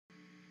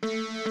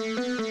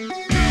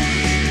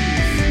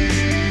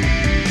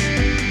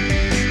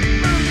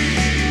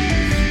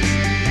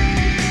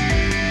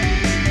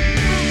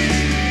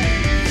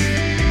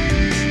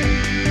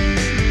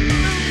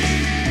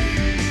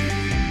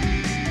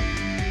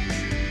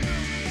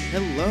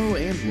Hello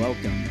and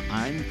welcome.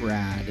 I'm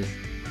Brad.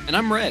 And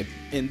I'm Red.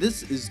 And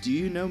this is Do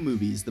You Know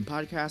Movies, the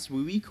podcast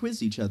where we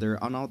quiz each other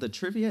on all the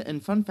trivia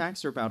and fun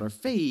facts about our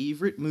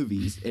favorite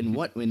movies and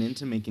what went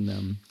into making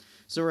them.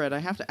 So, Red, I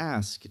have to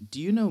ask,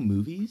 do you know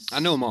movies? I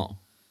know them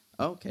all.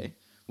 Okay.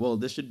 Well,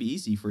 this should be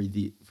easy for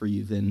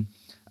you then.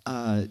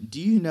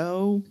 Do you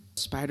know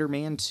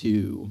Spider-Man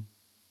 2?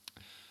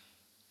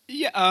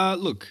 Yeah,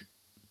 look.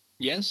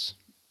 Yes.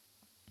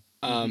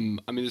 I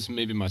mean, this is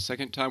maybe my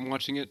second time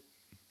watching it.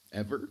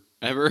 Ever?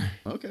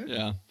 Okay.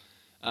 Yeah.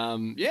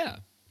 Yeah.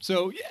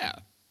 So, yeah.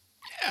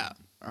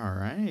 All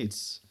right.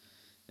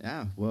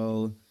 Yeah,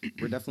 well,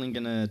 we're definitely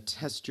going to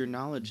test your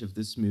knowledge of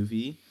this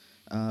movie.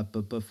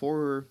 But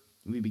before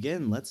we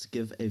begin, let's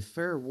give a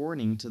fair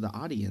warning to the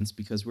audience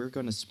because we're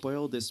going to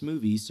spoil this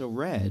movie. So,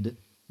 Red,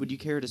 would you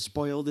care to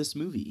spoil this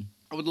movie?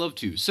 I would love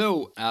to.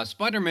 So,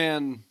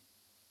 Spider-Man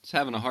is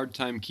having a hard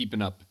time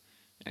keeping up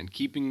and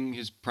keeping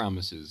his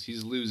promises.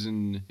 He's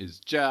losing his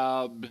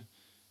job.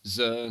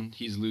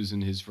 He's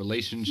losing his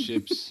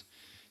relationships.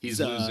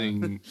 He's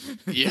losing,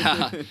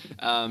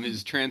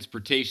 his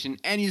transportation,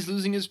 and he's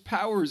losing his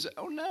powers.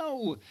 Oh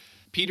no!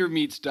 Peter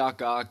meets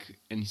Doc Ock,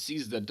 and he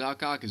sees that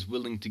Doc Ock is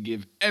willing to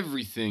give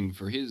everything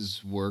for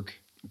his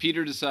work.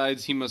 Peter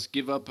decides he must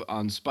give up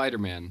on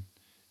Spider-Man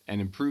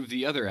and improve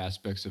the other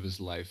aspects of his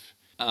life.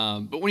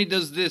 But when he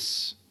does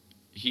this,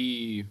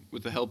 he,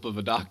 with the help of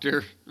a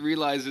doctor,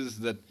 realizes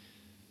that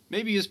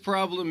maybe his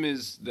problem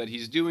is that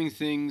he's doing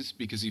things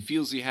because he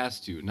feels he has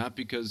to, not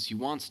because he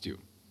wants to.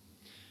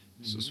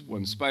 So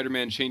when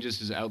Spider-Man changes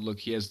his outlook,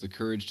 he has the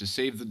courage to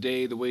save the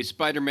day the way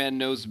Spider-Man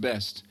knows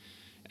best.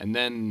 And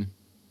then,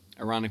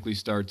 ironically,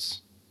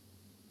 starts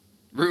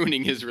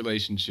ruining his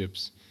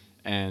relationships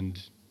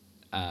and,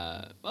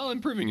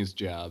 improving his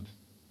job.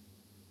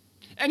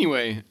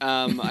 Anyway,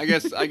 I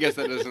guess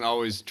that doesn't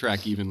always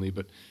track evenly,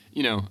 but,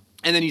 you know.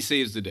 And then he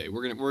saves the day.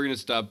 We're gonna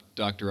stop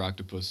Dr.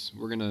 Octopus.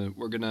 We're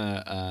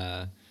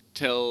gonna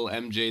tell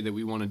MJ that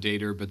we want to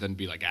date her, but then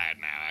be like,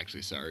 no,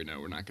 actually, sorry, no,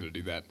 we're not gonna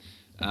do that.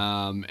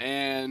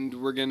 And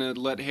we're gonna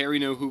let Harry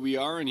know who we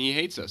are, and he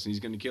hates us, and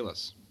he's gonna kill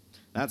us.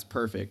 That's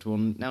perfect. Well,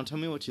 now tell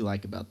me what you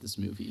like about this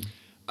movie.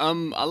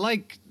 I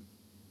like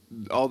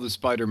all the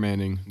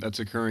Spider-Manning that's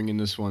occurring in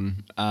this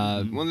one.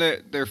 When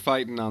they're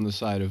fighting on the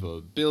side of a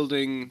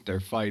building,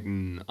 they're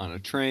fighting on a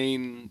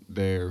train,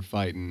 they're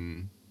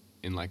fighting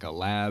in like a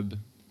lab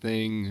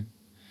thing.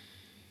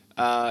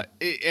 And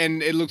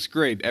it looks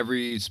great.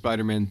 Every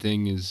Spider-Man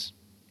thing is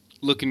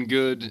looking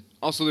good.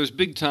 Also, there's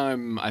big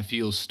time, I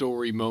feel,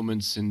 story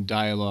moments and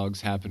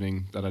dialogues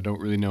happening that I don't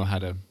really know how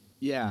to...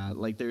 Yeah,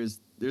 like there's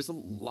a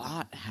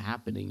lot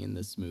happening in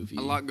this movie.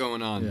 A lot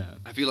going on. Yeah.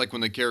 I feel like when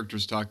the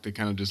characters talk, they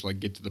kind of just like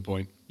get to the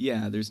point.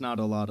 Yeah, there's not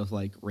a lot of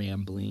like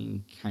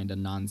rambling, kind of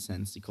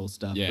nonsensical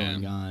stuff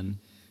going on.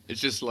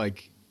 It's just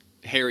like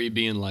Harry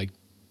being like,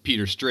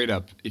 Peter, straight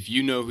up, if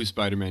you know who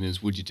Spider-Man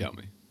is, would you tell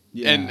me?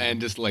 Yeah. And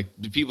just like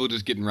the people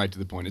just getting right to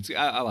the point.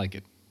 I like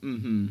it.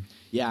 Mm-hmm.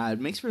 Yeah, it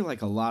makes for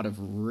like a lot of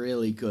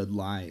really good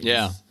lines.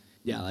 Yeah.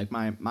 Yeah, like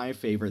my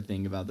favorite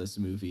thing about this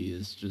movie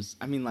is just,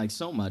 I mean, like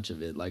so much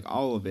of it, like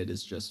all of it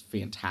is just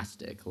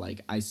fantastic.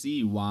 Like I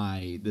see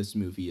why this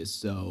movie is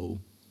so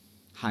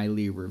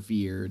highly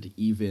revered,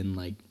 even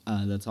like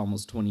that's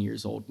almost 20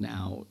 years old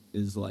now,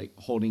 is like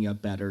holding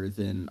up better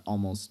than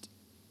most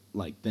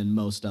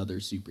other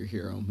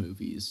superhero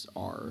movies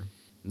are.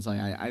 It's like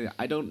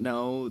I don't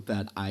know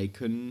that I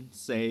couldn't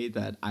say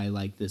that I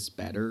like this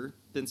better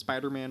than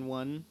Spider-Man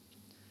 1.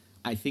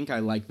 I think I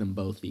like them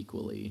both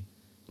equally.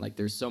 Like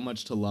there's so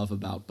much to love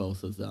about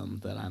both of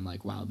them that I'm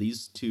like, wow,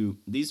 these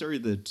are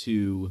the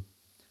two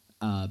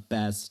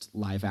best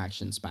live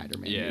action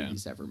Spider-Man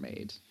movies ever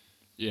made.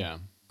 Yeah.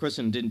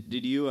 Question,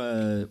 did you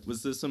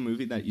was this a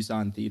movie that you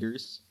saw in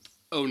theaters?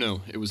 Oh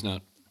no, it was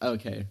not.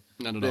 Okay.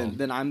 Not at all.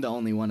 Then I'm the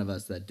only one of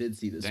us that did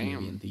see this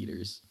movie in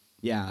theaters.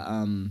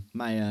 Yeah,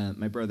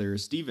 my brother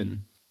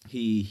Steven,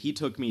 he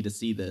took me to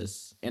see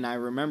this, and I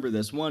remember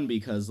this one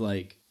because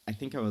like I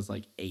think I was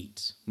like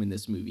 8 when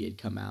this movie had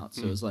come out.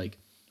 So it was like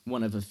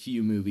one of a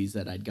few movies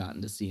that I'd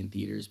gotten to see in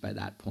theaters by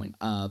that point.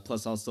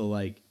 Plus also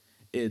like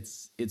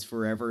it's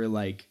forever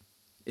like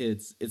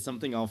it's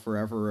something I'll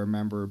forever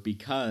remember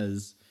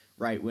because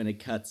right when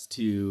it cuts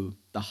to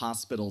the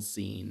hospital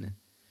scene,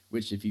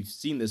 which if you've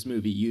seen this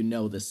movie, you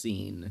know the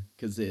scene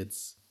because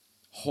it's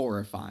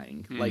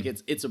horrifying. Like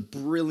it's a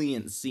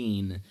brilliant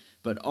scene,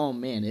 but oh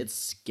man, it's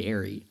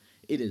scary.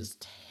 It is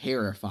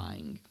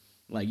terrifying.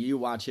 Like you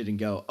watch it and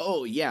go,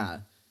 oh yeah,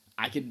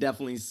 I could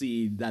definitely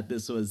see that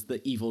this was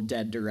the Evil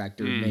Dead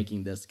director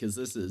making this because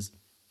this is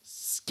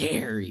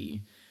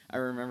scary. I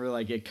remember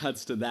like it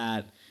cuts to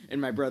that and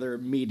my brother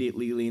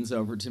immediately leans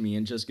over to me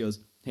and just goes,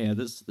 hey,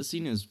 this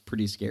scene is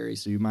pretty scary,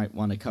 so you might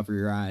want to cover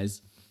your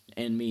eyes.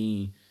 And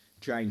me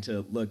trying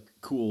to look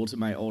cool to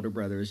my older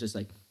brother is just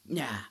like,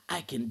 nah,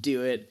 I can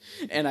do it.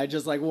 And I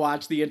just like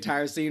watch the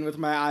entire scene with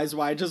my eyes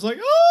wide, just like,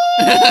 oh!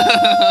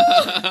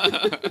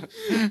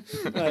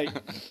 Like,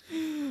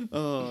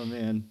 oh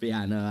man. But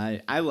yeah, no,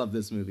 I love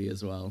this movie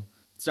as well.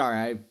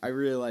 Sorry, I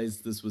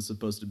realized this was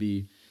supposed to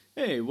be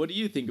hey, what do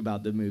you think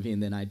about the movie?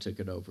 And then I took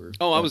it over.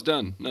 Oh, I was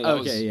done. No, that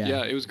okay,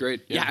 yeah, it was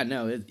great. Yeah,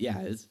 no,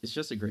 it's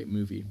just a great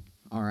movie.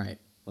 All right,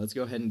 let's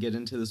go ahead and get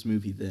into this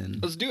movie then.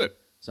 Let's do it.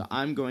 So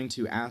I'm going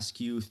to ask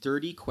you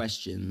 30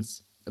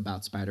 questions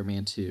about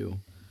Spider-Man 2.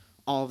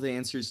 All of the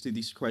answers to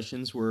these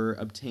questions were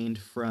obtained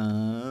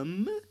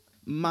from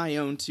My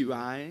Own Two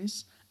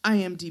Eyes,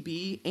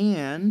 IMDb,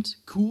 and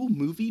Cool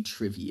Movie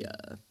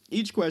Trivia.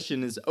 Each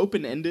question is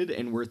open-ended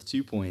and worth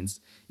 2 points.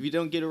 If you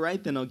don't get it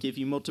right, then I'll give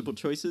you multiple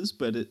choices,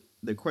 but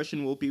the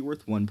question will be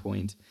worth 1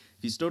 point.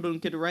 If you still don't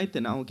get it right,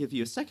 then I'll give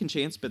you a second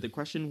chance, but the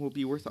question will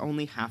be worth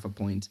only half a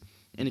point.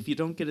 And if you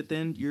don't get it,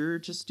 then you're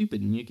just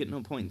stupid and you get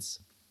no points.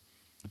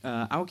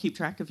 I'll keep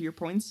track of your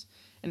points,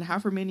 and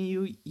however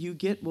many you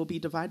get will be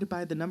divided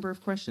by the number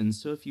of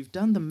questions. So if you've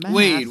done the math...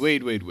 Wait.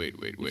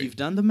 If you've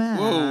done the math...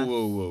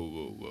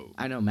 Whoa.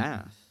 I know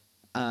math.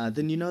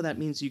 Then you know that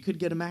means you could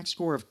get a max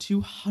score of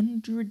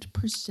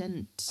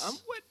 200%.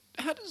 What?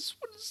 How does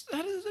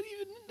that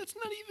even... That's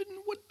not even...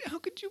 What? How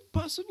could you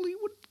possibly...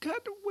 What kind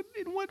of... What,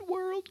 in what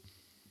world?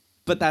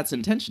 But that's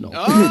intentional.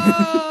 Oh!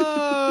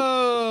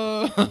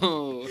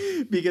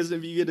 Because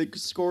if you get a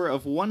score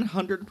of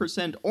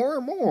 100% or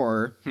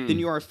more, then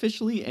you are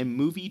officially a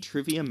movie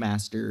trivia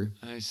master.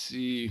 I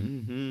see.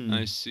 Mm-hmm.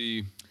 I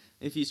see.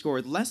 If you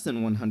scored less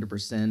than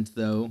 100%,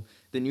 though,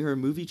 then you're a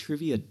movie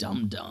trivia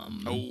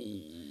dum-dum.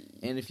 Oh.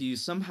 And if you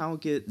somehow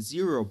get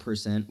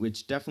 0%,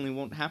 which definitely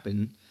won't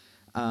happen,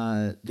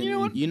 then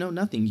you know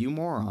nothing, you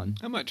moron.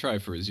 I might try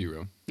for a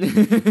 0.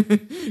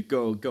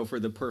 Go for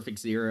the perfect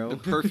 0. The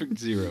perfect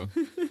 0.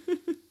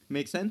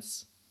 Make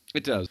sense?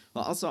 It does.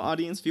 Well, also,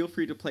 audience, feel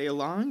free to play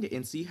along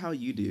and see how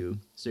you do.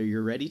 So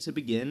you're ready to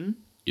begin?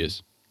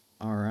 Yes.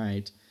 All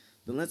right.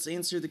 Then let's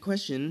answer the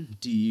question,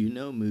 do you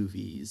know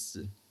movies?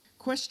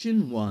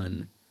 Question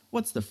 1.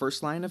 What's the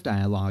first line of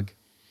dialogue?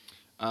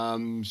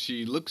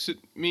 She looks at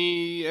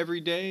me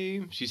every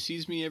day. She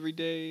sees me every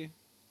day.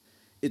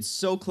 It's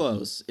so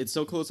close. It's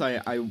so close.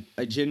 I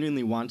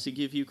genuinely want to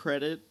give you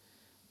credit,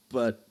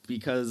 but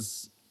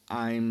because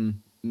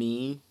I'm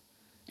me,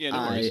 Yeah,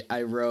 no worries.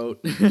 I wrote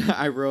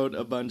I wrote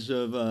a bunch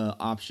of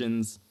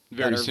options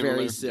Very that are similar,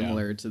 very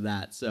similar to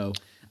that. So,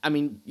 I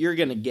mean, you're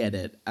gonna get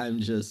it. I'm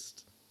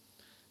just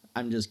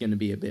gonna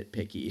be a bit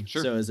picky.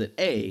 Sure. So, is it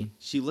A?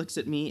 She looks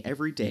at me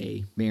every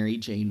day, Mary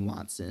Jane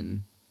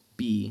Watson.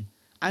 B.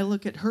 I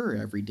look at her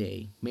every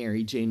day,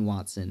 Mary Jane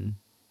Watson.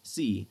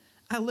 C.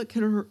 I look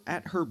at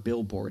her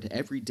billboard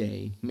every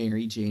day,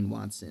 Mary Jane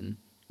Watson.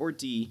 Or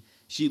D.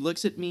 She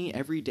looks at me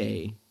every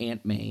day,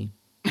 Aunt May.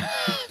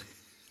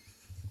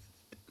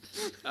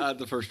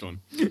 The first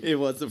one. It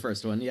was the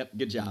first one. Yep,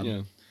 good job.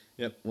 Yeah.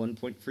 Yep, 1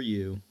 point for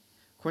you.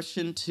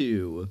 Question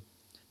 2.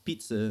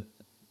 Pizza.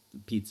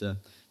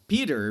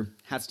 Peter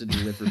has to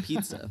deliver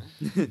pizza.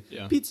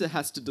 Yeah. Pizza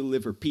has to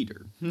deliver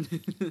Peter.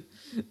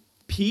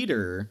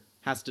 Peter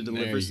has to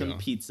deliver some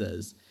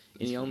pizzas.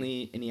 And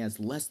he has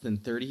less than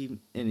 30,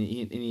 and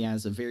he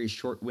has a very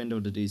short window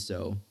to do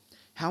so.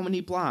 How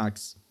many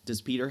blocks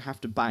does Peter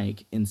have to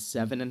bike in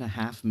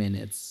 7.5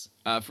 minutes?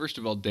 First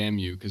of all, damn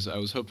you, because I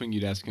was hoping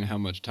you'd ask in how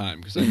much time,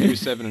 because I knew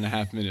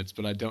 7.5 minutes,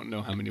 but I don't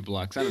know how many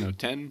blocks. I don't know,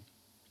 10?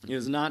 It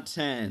was not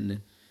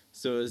 10.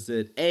 So is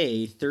it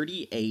A,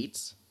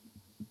 38,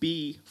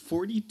 B,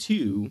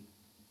 42,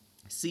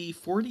 C,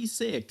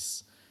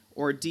 46,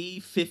 or D,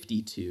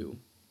 52?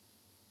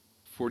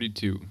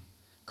 42.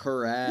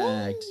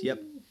 Correct. Woo!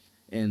 Yep.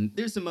 And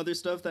there's some other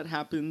stuff that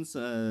happens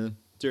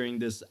during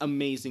this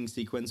amazing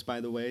sequence, by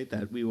the way,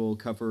 that we will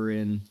cover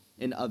in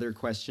other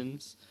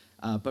questions.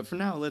 But for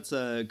now, let's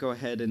go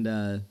ahead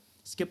and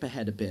skip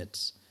ahead a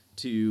bit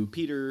to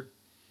Peter,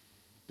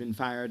 been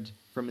fired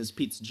from his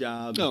pizza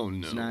job. Oh,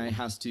 no. So now he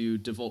has to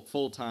devote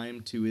full time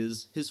to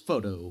his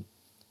photo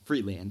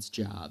freelance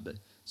job.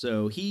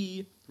 So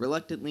he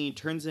reluctantly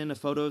turns in a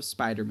photo of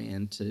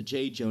Spider-Man to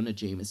J. Jonah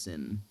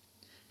Jameson.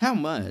 How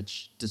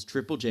much does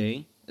Triple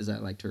J, as I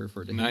like to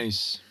refer to him,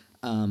 Nice.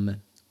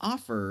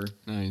 offer?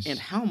 Nice. And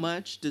how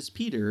much does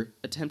Peter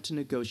attempt to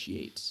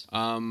negotiate?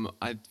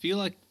 I feel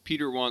like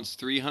Peter wants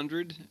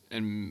 300,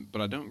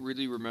 but I don't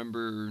really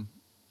remember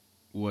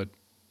what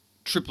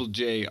Triple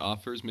J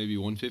offers. Maybe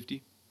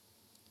 150.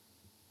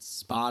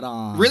 Spot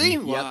on. Really?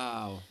 Yep.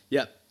 Wow.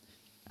 Yep.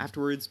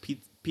 Afterwards,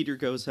 Peter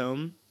goes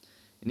home,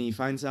 and he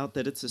finds out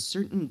that it's a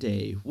certain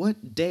day.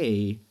 What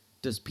day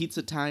does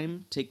Pizza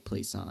Time take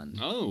place on?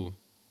 Oh,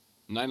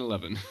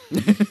 9/11.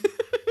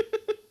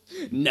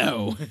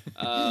 No.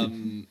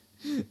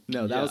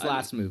 No, that Yeah, was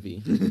last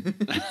movie.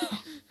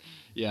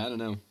 Yeah, I don't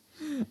know.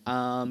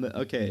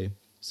 Okay.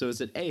 So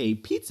is it A,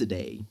 Pizza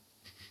Day?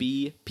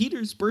 B,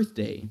 Peter's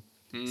birthday?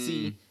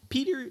 C,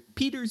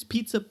 Peter's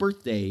pizza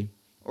birthday?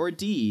 Or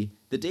D,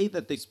 the day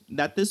that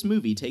this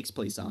movie takes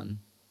place on?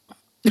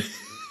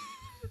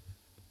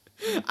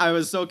 I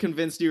was so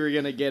convinced you were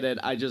gonna get it.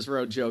 I just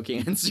wrote joke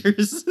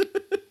answers.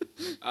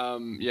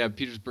 Yeah,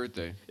 Peter's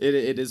birthday.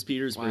 It is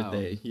Peter's Wow.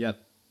 birthday.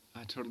 Yep.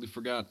 I totally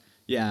forgot.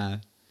 Yeah.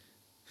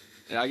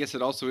 I guess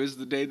it also is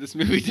the day this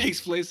movie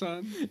takes place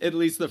on. At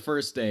least the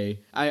first day.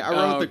 I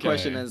wrote the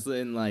question as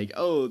in like,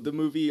 oh, the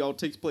movie all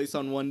takes place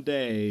on one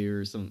day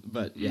or something.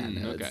 But yeah,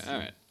 no. Okay, all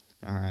right.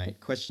 All right.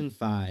 Question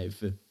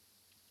 5.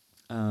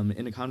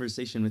 In a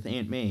conversation with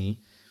Aunt May,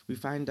 we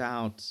find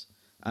out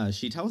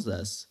she tells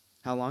us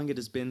how long it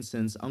has been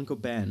since Uncle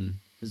Ben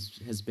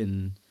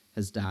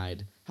has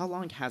died. How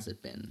long has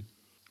it been?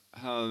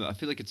 I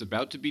feel like it's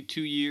about to be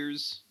 2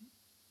 years.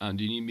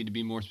 Do you need me to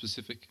be more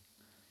specific?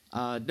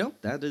 Nope,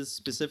 that is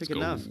specific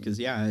enough. Because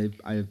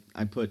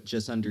I put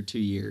just under 2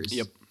 years.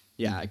 Yep.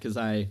 Yeah, because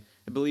I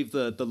believe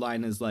the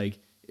line is like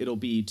it'll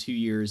be 2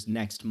 years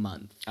next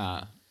month.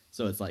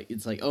 So it's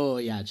like oh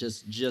yeah,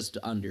 just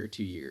under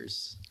 2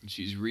 years.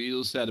 She's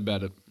real sad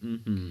about it.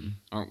 Mm-hmm.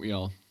 Aren't we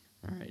all?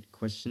 All right,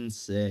 question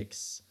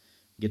 6.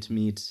 We get to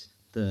meet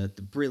the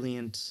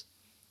brilliant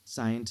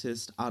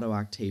scientist Otto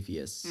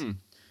Octavius.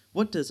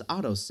 What does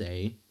Otto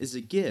say is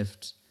a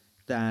gift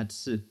that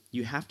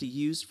you have to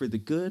use for the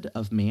good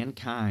of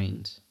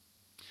mankind?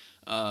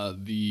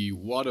 The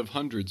wad of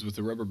hundreds with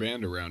the rubber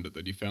band around it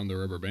that he found the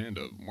rubber band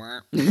of.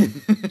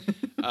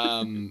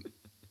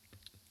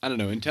 I don't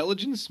know,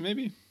 intelligence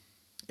maybe?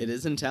 It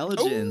is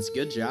intelligence. Ooh,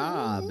 good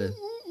job.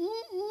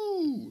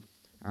 Ooh.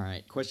 All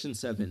right, question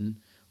 7.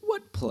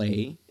 What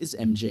play is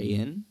MJ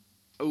in?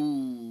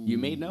 Oh, you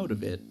made note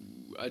of it.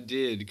 I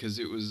did because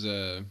it was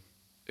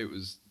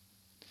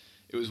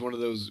one of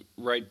those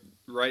right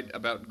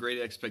about Great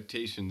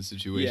Expectations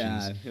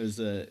situations. Yeah,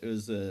 it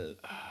was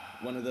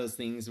one of those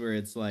things where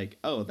it's like,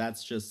 oh,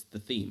 that's just the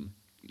theme.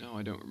 No,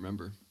 I don't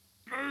remember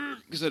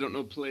because I don't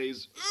know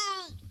plays.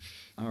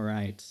 All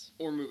right.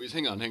 Or movies.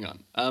 Hang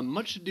on.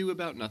 Much Ado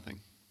About Nothing.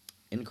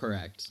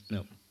 Incorrect.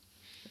 Nope.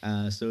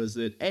 So is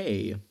it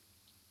A,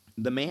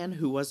 The Man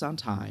Who Was on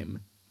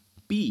Time,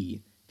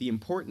 B, The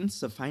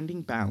Importance of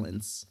Finding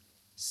Balance,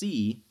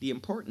 C, The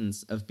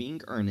Importance of Being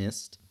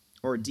Earnest,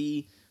 or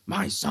D,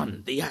 My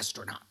Son, the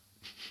Astronaut?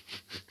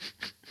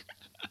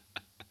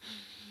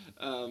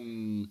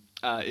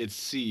 It's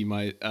C,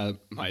 my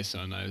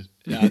son.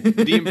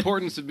 The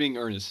Importance of Being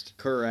Earnest.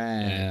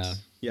 Correct. Yeah.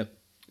 Yep.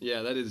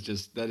 Yeah, that is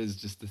just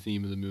the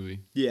theme of the movie.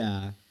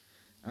 Yeah.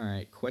 All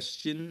right,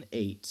 question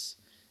 8.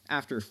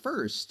 After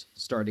first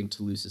starting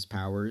to lose his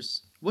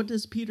powers, what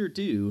does Peter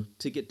do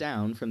to get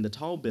down from the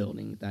tall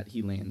building that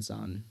he lands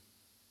on?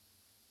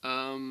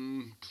 I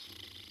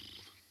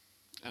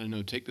don't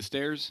know, take the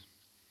stairs?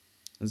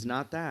 It's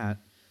not that.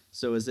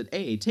 So is it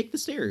A, take the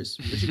stairs,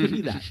 which it could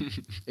be that.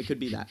 It could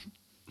be that.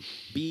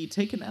 B,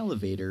 take an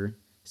elevator.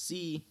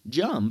 C,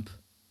 jump.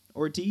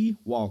 Or D,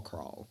 wall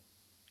crawl.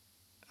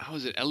 Oh,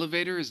 is it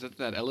elevator? Is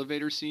that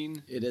elevator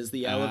scene? It is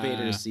the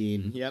elevator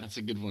scene. Yep. That's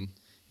a good one.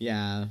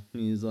 Yeah.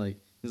 He's like,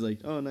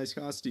 oh, nice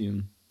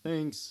costume.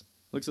 Thanks.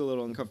 Looks a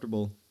little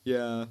uncomfortable.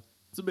 Yeah.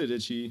 It's a bit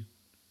itchy.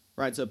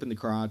 Rides up in the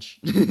crotch.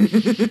 And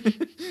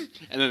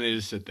then they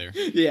just sit there.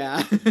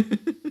 Yeah.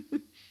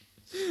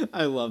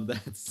 I love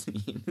that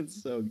scene.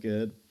 It's so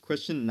good.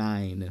 Question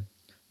 9.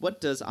 What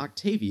does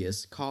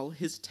Octavius call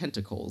his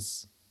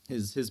tentacles?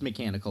 His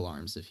mechanical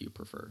arms, if you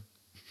prefer.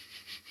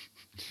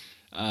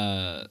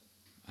 I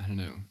don't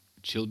know.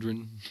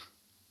 Children?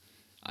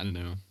 I don't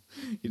know.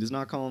 He does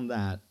not call them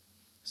that.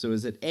 So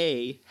is it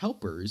A,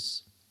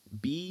 helpers,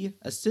 B,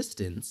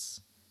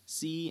 assistants,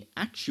 C,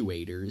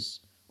 actuators,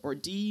 or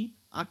D,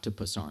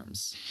 octopus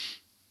arms?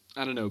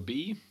 I don't know.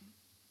 B?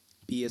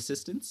 B,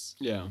 assistants?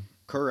 Yeah.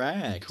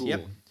 Correct. Cool.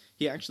 Yep.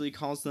 He actually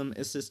calls them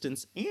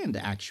assistants and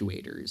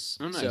actuators.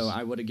 Oh, nice. So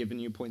I would have given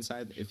you points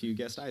if you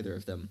guessed either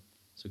of them.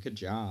 So good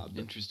job.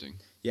 Interesting.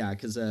 Yeah,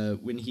 because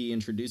when he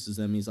introduces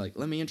them, he's like,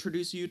 let me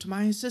introduce you to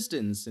my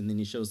assistants. And then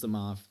he shows them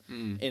off.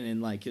 And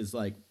then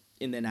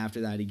and then after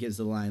that, he gives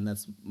the line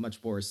that's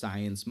much more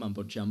science,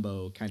 mumbo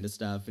jumbo kind of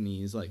stuff. And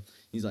he's like,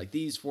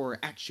 these 4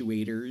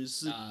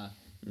 actuators.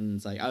 And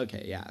it's like,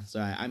 okay, yeah. So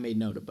I made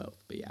note of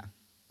both. But yeah.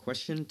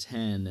 Question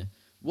 10.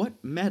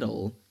 What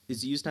metal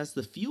is used as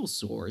the fuel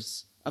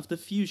source of the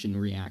fusion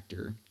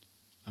reactor?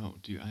 Oh,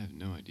 dude, I have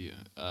no idea.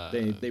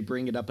 They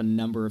bring it up a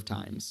number of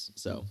times.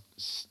 So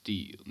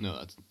steel. No,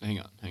 that's hang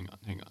on.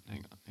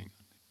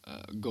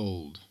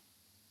 Gold.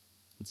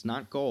 It's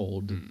not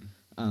gold.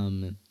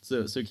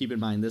 So keep in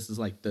mind this is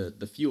like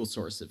the fuel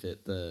source of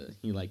it.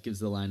 He like gives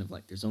the line of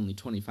like there's only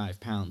 25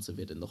 pounds of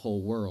it in the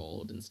whole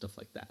world and stuff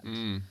like that.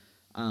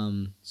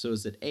 So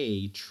is it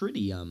A,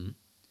 tritium,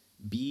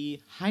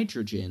 B,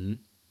 hydrogen,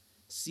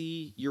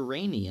 C,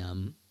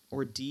 uranium,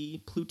 or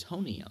D,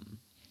 plutonium?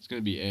 It's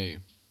gonna be A.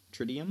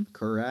 Tritium?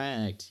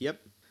 Correct. Yep.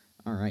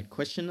 All right,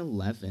 question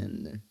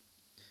 11.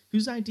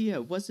 Whose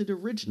idea was it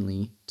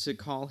originally to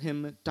call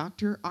him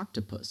Dr.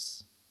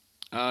 Octopus?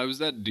 It was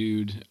that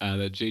dude,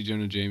 that J.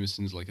 Jonah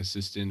Jameson's like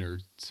assistant or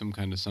some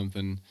kind of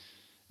something,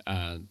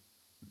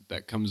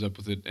 that comes up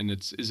with it. And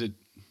is it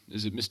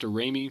Mr.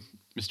 Raimi,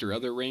 Mr.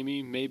 Other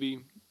Raimi,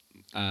 maybe?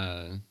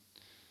 I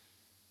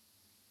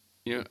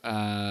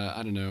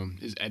don't know,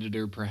 his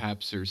editor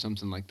perhaps or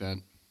something like that.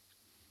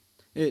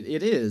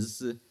 It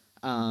is.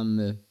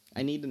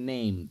 I need a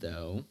name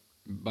though.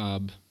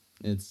 Bob.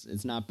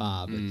 It's not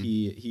Bob.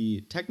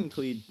 He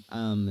technically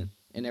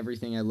and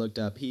everything I looked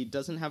up, he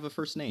doesn't have a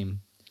first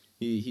name.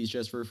 He's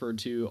just referred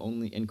to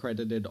only and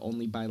credited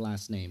only by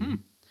last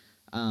name.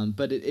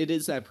 But it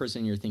is that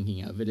person you're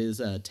thinking of. It is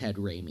Ted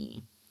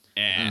Raimi.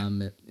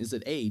 Is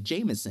it A,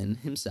 Jameson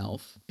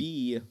himself,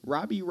 B,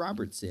 Robbie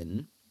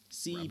Robertson,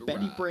 C,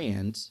 Betty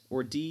Brant,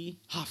 or D,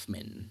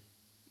 Hoffman?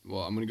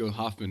 Well, I'm going to go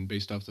Hoffman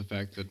based off the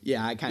fact that...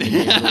 Yeah, I kind of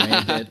gave it away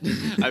a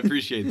bit. I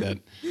appreciate that.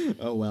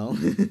 Oh, well.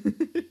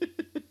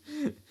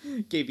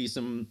 Gave you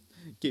some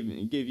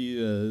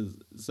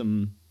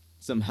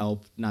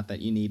help, not that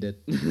you need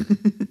it.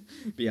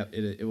 But yeah,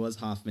 it was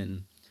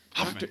Hoffman.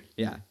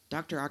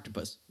 Dr.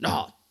 Octopus.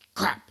 No,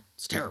 crap,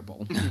 it's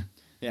terrible.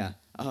 Yeah.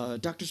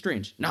 Doctor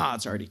Strange. Nah,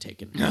 it's already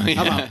taken.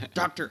 How about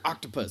Dr.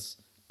 Octopus?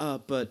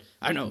 But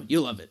I know you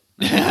love it.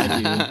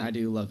 I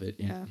do love it.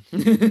 Yeah.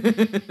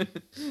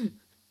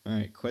 All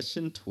right.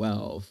 Question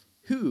 12.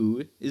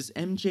 Who is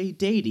MJ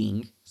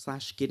dating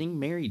 / getting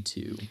married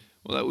to?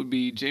 Well, that would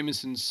be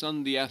Jameson's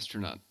son, the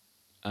astronaut,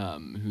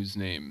 whose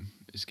name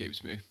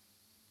escapes me.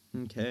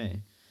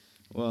 Okay.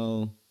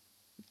 Well,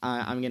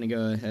 I'm going to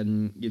go ahead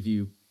and give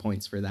you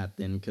points for that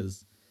then,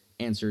 because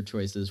answer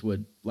choices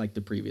would, like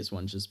the previous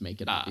one, just make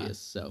it obvious.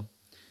 So,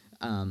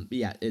 but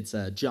yeah, it's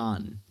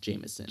John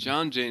Jameson.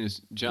 John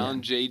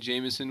J.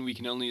 Jameson, we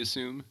can only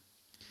assume.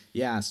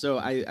 Yeah, so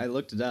I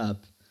looked it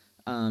up.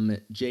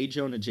 J.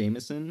 Jonah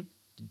Jameson.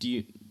 Do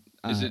you?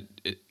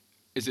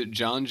 Is it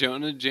John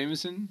Jonah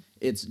Jameson?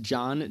 It's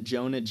John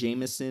Jonah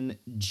Jameson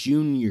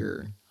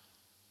Jr.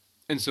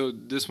 And so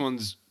this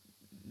one's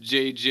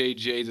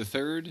JJJ the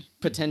third?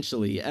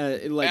 Potentially.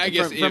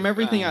 From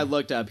everything I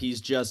looked up,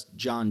 he's just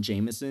John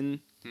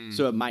Jameson.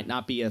 So it might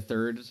not be a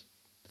third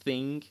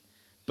thing.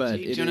 But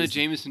J. Jonah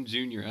Jameson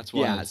Jr. That's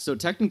why. Yeah, so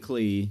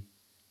technically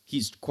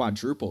he's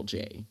quadruple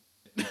J.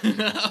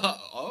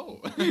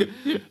 Oh.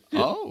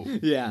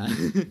 Yeah.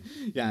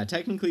 Yeah,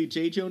 technically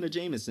J. Jonah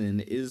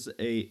Jameson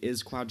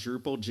is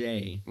quadruple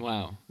J.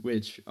 Wow.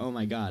 Which, oh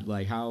my god,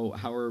 like how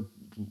are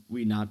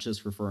we not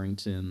just referring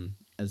to him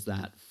as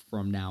that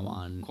from now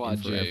on Quad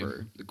and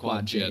forever? J. The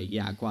Quad J. Jet.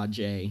 Yeah, Quad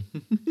J.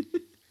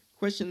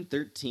 Question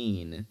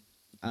 13.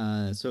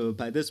 So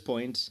by this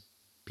point,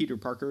 Peter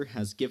Parker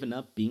has given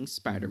up being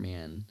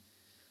Spider-Man.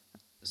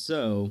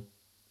 So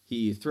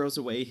he throws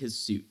away his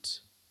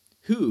suit.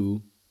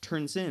 Who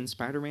turns in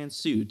Spider-Man's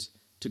suit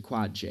to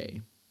Quad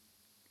J?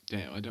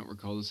 Damn, I don't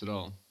recall this at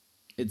all.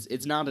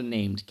 It's not a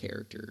named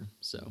character,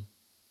 so.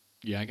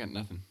 Yeah, I got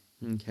nothing.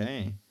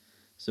 Okay.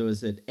 So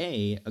is it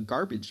A, a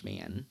garbage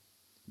man,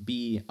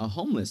 B, a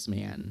homeless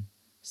man,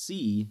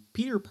 C,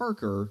 Peter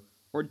Parker,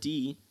 or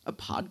D, a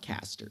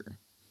podcaster?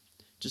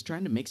 Just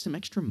trying to make some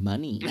extra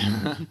money.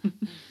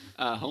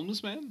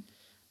 Homeless man?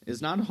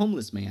 It's not a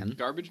homeless man.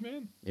 Garbage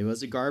man? It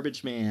was a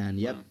garbage man.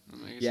 Yep.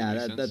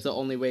 Yeah, that's the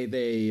only way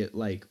they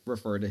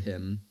refer to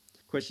him.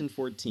 Question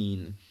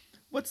 14.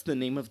 What's the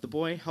name of the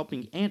boy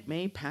helping Aunt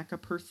May pack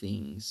up her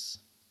things?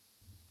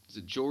 Is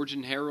it George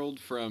and Harold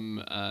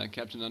from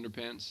Captain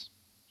Underpants?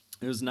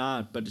 It was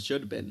not, but it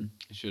should have been.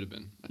 It should have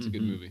been. That's a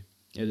good movie.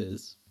 It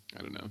is.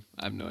 I don't know.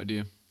 I have no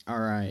idea. All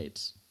right.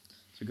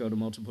 So go to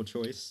multiple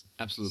choice.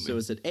 Absolutely. So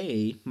is it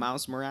A,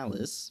 Miles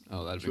Morales?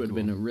 Oh, that'd would have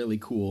been really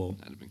cool.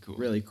 That'd have been cool.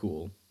 Really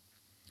cool.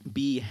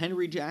 B,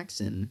 Henry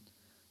Jackson.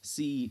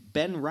 C,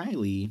 Ben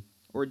Reilly.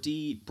 Or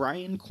D,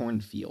 Brian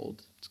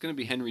Cornfield. It's going to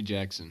be Henry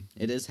Jackson.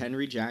 It is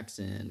Henry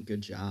Jackson.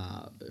 Good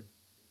job.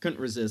 Couldn't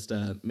resist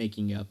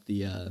making up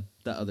the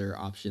other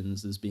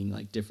options as being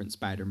different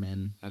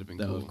Spider-Men. That'd have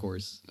been cool. Of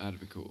course. That'd have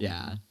been cool.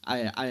 Yeah.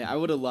 I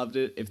would have loved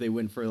it if they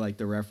went for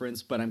the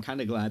reference, but I'm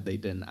kind of glad they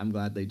didn't. I'm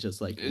glad they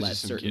just let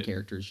certain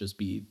characters just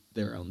be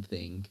their own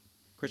thing.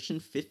 Question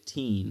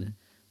 15.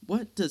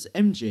 What does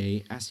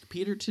MJ ask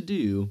Peter to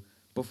do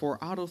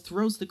before Otto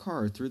throws the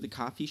car through the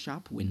coffee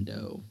shop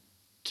window?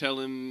 Tell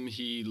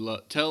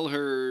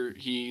her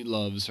he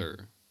loves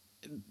her.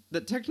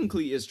 That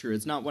technically is true.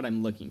 It's not what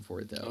I'm looking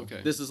for, though.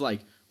 Okay. This is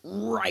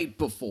right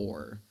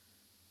before.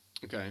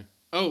 Okay.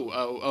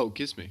 Oh,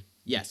 kiss me.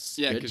 Yes.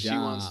 Yeah, because she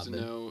wants to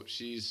know.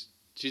 She's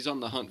on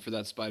the hunt for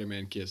that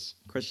Spider-Man kiss.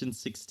 Question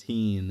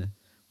 16.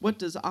 What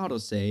does Otto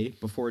say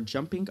before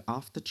jumping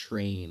off the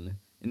train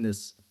in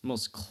this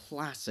most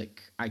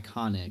classic,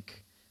 iconic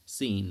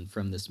scene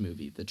from this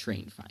movie, the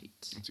train fight?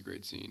 That's a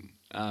great scene.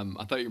 I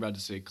thought you were about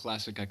to say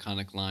classic,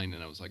 iconic line,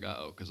 and I was like,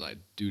 uh-oh, because I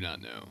do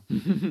not know.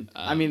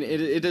 I mean,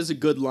 it is a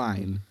good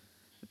line.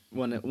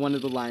 One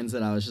of the lines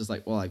that I was just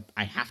like, well,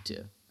 I have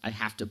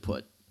to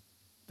put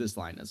this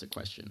line as a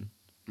question.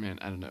 Man,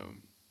 I don't know.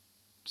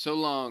 So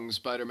long,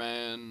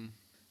 Spider-Man.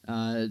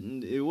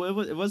 It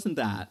wasn't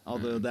that,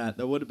 although that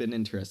would have been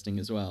interesting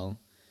as well.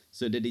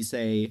 So did he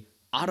say,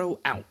 Otto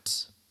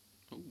out?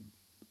 Ooh.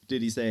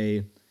 Did he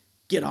say,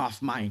 get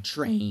off my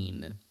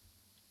train?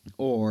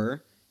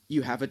 Or,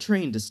 you have a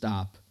train to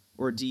stop?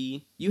 Or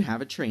D, you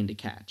have a train to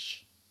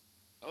catch?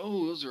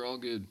 Oh, those are all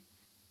good.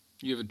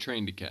 You have a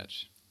train to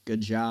catch.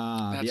 Good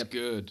job. That's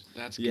good.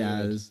 That's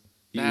good.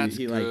 Yeah,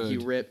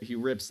 he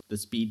rips the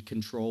speed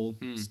control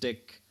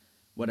stick,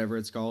 whatever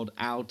it's called,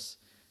 out,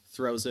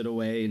 throws it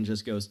away, and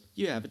just goes,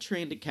 you have a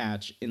train to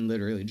catch, and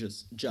literally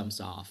just jumps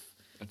off.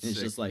 That's and it's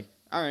sick. just like,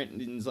 all right.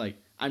 And it's like,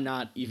 I'm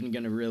not even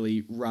going to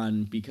really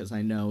run because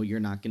I know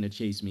you're not going to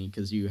chase me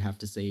because you have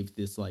to save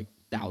this, like,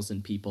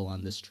 1,000 people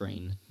on this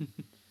train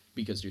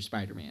because you're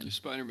Spider-Man. You're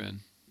Spider-Man.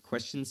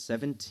 Question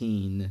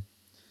 17.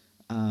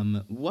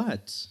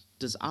 What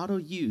does Otto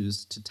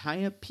use to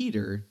tie up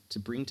Peter to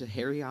bring to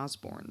Harry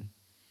Osborn?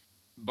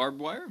 Barbed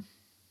wire?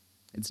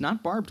 It's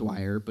not barbed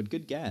wire, but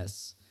good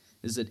guess.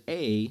 Is it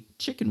A,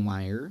 chicken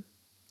wire,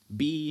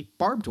 B,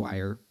 barbed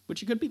wire,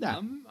 which it could be that.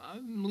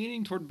 I'm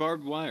leaning toward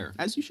barbed wire.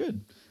 As you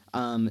should.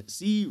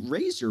 C,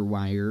 razor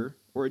wire,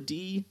 or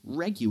D,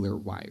 regular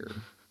wire.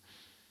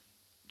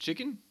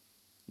 Chicken?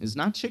 It's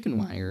not chicken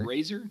wire.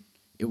 Razor?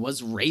 It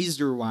was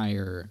razor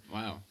wire.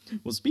 Wow.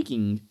 Well,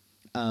 speaking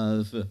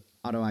of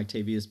Otto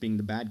Octavius being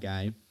the bad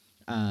guy,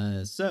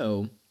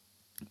 so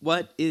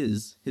what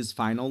is his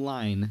final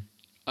line?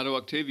 Otto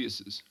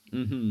Octavius's.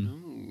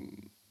 Mm-hmm.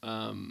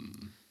 Oh.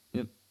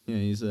 Yep.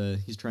 Yeah,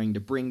 he's trying to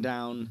bring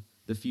down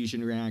the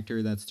fusion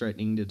reactor that's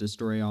threatening to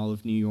destroy all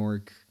of New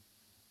York.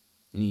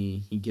 And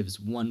he gives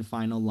one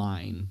final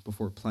line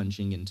before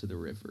plunging into the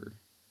river.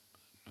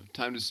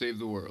 Time to save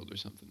the world or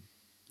something.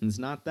 And it's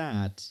not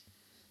that.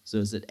 So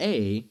is it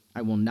A,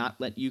 I will not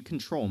let you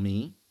control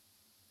me?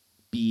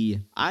 B,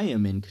 I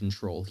am in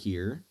control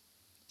here?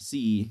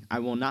 C, I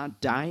will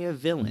not die a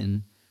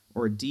villain?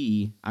 Or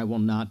D, I will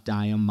not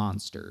die a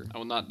monster? I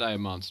will not die a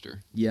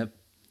monster. Yep.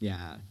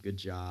 Yeah, good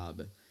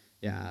job.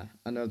 Yeah,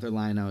 another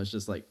line I was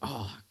just like,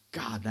 oh,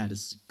 God, that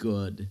is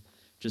good.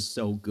 Just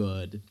so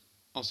good.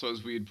 Also,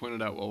 as we had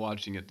pointed out while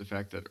watching it, the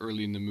fact that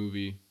early in the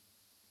movie,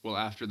 well,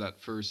 after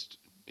that first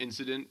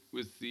incident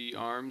with the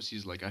arms,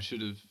 he's like, I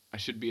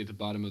should be at the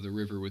bottom of the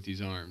river with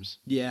these arms.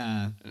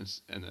 Yeah.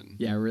 And then...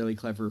 Yeah, really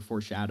clever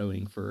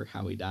foreshadowing for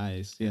how he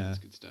dies. Yeah. That's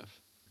good stuff.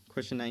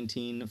 Question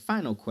 19,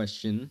 final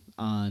question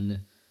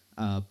on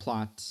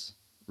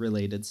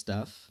plot-related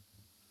stuff.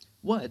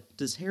 What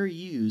does Harry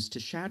use to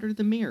shatter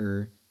the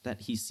mirror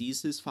that he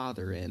sees his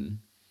father in?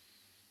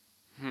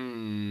 A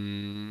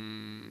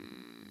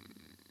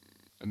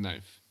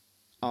knife.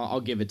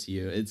 I'll give it to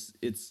you. Is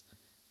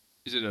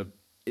it a...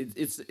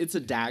 It's a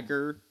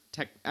dagger.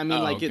 Okay.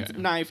 It's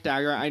knife,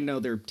 dagger. I know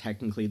they're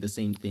technically the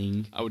same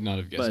thing. I would not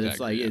have guessed but dagger, it's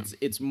like yeah.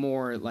 it's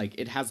more like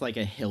it has like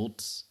a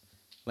hilt,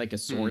 like a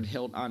sword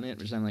hilt on it,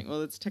 which I'm like,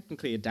 well, it's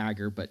technically a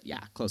dagger, but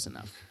yeah, close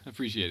enough. I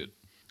appreciate it.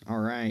 All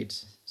right,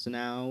 so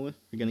now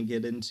we're gonna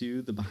get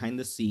into the behind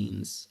the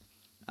scenes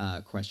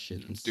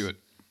questions. Let's do it.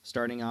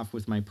 Starting off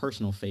with my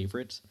personal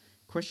favorite,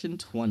 question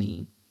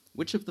 20.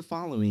 Which of the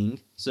following?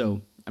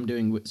 So I'm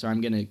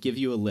gonna give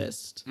you a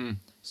list.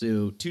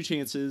 So 2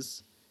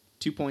 chances,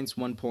 2 points,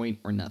 1 point,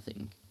 or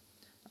nothing.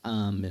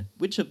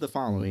 Which of the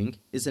following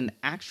is an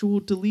actual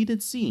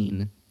deleted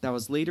scene that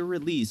was later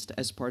released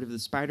as part of the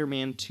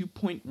Spider-Man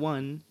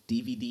 2.1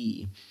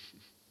 DVD?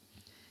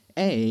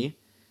 A,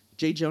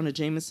 J. Jonah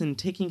Jameson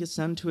taking his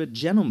son to a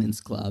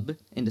gentleman's club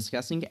and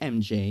discussing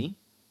MJ.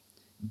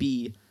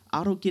 B,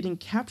 Otto getting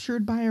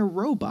captured by a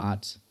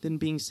robot, then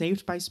being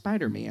saved by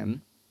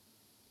Spider-Man.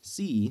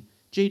 C,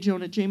 J.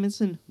 Jonah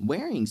Jameson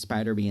wearing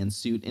Spider-Man's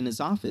suit in his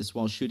office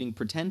while shooting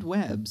pretend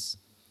webs.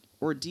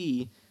 Or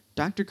D,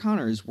 Dr.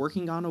 Connors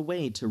working on a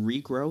way to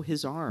regrow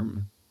his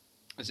arm.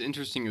 As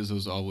interesting as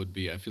those all would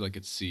be, I feel like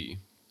it's C.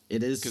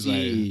 It is Because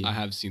C. I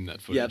have seen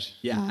that footage.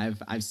 Yep. Yeah,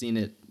 I've seen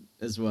it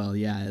as well.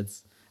 Yeah,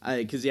 it's...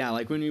 Because,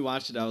 like, when we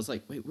watched it, I was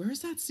like, wait,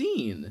 where's that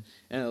scene?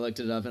 And I looked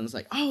it up, and it's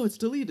like, oh, it's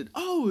deleted.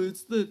 Oh,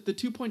 it's the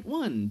 2.1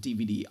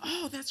 DVD.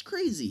 Oh, that's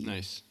crazy.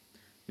 Nice.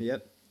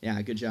 Yep. Yeah,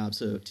 good job.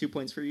 So 2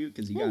 points for you,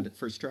 because you got it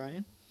first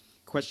try.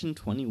 Question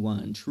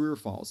 21, true or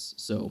false?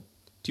 So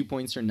 2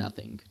 points or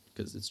nothing,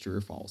 because it's true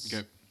or false.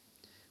 Okay.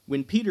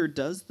 When Peter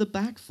does the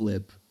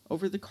backflip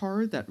over the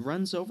car that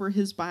runs over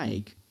his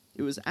bike,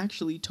 it was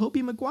actually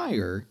Tobey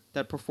Maguire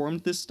that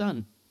performed this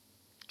stunt.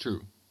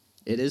 True.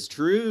 It is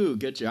true.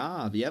 Good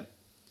job. Yep.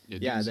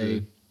 Yeah,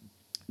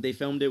 they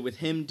filmed it with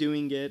him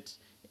doing it,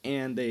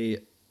 and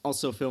they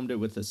also filmed it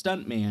with a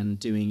stuntman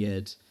doing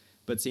it.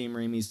 But Sam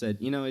Raimi said,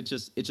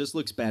 it just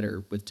looks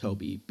better with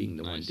Tobey being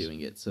the one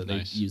doing it, so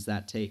they used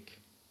that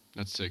take.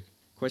 That's sick.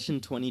 Question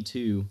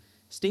 22.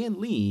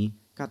 Stan Lee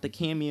got the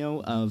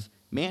cameo of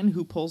man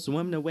who pulls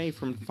woman away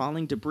from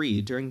falling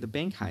debris during the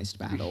bank heist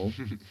battle.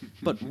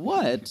 But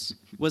what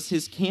was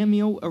his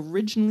cameo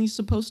originally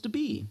supposed to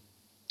be?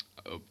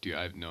 Oh, dude,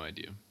 I have no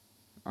idea.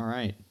 All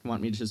right.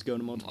 Want me to just go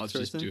to multiple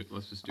choice?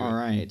 Let's just do it. All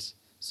right.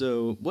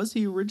 So, was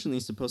he originally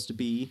supposed to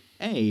be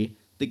A,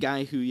 the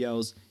guy who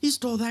yells, "He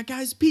stole that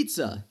guy's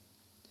pizza"?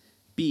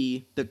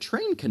 B, the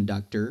train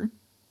conductor?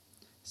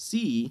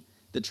 C,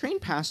 the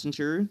train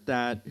passenger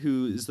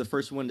who is the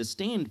first one to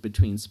stand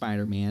between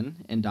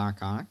Spider-Man and Doc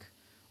Ock?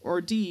 Or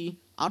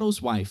D,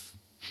 Otto's wife?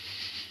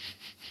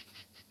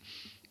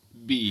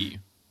 B.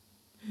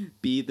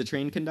 B, the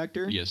train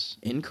conductor? Yes.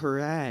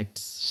 Incorrect.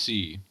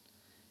 C.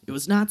 It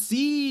was not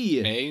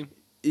C. A?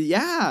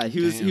 Yeah,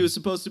 he was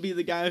supposed to be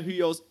the guy who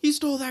yells, "He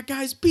stole that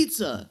guy's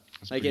pizza."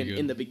 That's like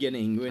in the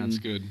beginning. That's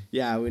good.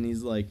 Yeah, when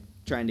he's like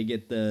trying to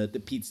get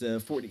the pizza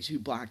 42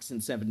 blocks in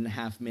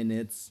 7.5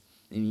 minutes,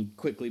 and he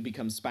quickly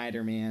becomes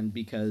Spider-Man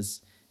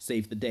because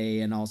save the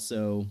day and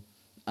also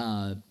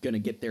gonna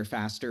get there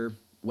faster,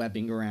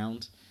 webbing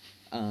around.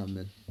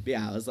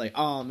 Yeah, I was like,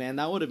 oh man,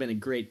 that would have been a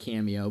great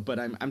cameo. But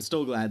I'm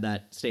still glad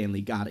that Stan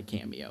Lee got a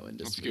cameo in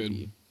this movie.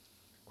 Good.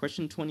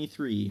 Question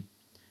 23.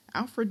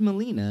 Alfred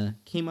Molina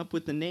came up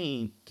with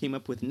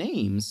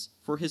names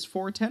for his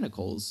 4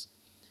 tentacles.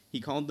 He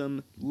called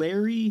them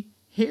Larry,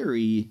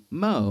 Harry,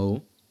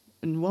 Moe,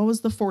 and what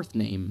was the 4th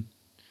name?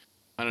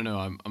 I don't know.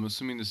 I'm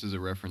assuming this is a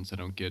reference I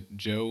don't get.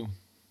 Joe?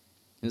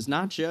 It's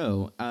not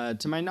Joe.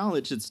 To my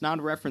knowledge, it's not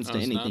a reference to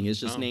anything. It's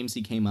just names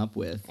he came up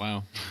with.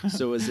 Wow.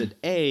 So is it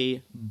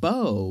A,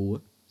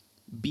 Bo,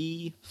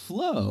 B,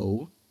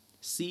 Flo,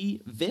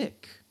 C,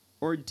 Vic,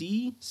 or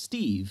D,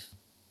 Steve?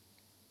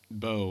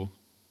 Bo.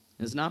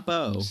 It's not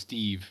Bo.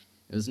 Steve.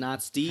 It was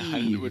not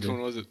Steve. Which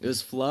one was it? It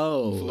was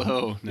Flo.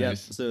 Flo, nice. Yep.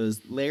 So it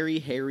was Larry,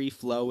 Harry,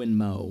 Flo, and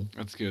Moe.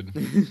 That's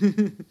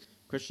good.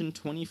 Question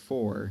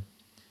 24.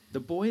 The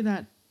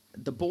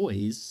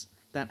boys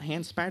that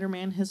hand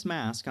Spider-Man his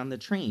mask on the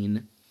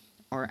train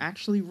are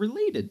actually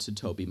related to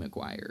Tobey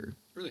Maguire.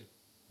 Really?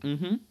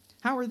 Mm-hmm.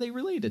 How are they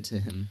related to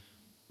him?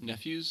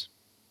 Nephews?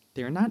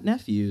 They're not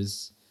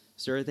nephews.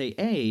 So are they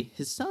A,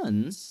 his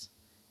sons,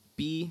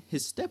 B,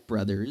 his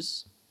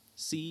stepbrothers,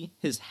 C,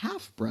 his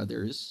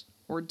half-brothers,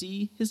 or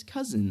D, his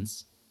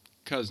cousins?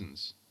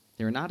 Cousins.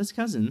 They're not his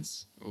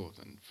cousins. Oh,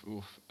 then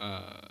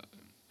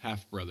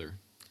half-brother.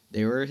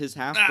 They were his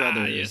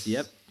half-brothers. Yes.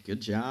 Yep.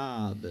 Good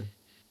job.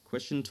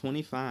 Question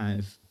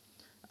 25.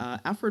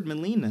 Alfred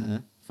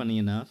Molina, funny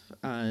enough,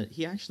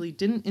 he actually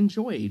didn't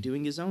enjoy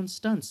doing his own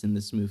stunts in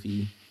this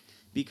movie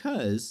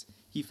because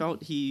he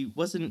felt he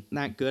wasn't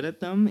that good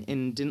at them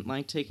and didn't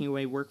like taking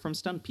away work from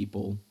stunt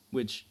people,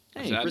 which,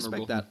 hey,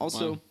 respect that.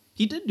 Also,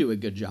 he did do a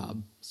good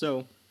job.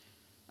 So,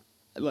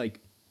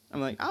 like,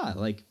 I'm like,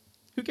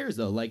 who cares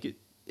though? Like,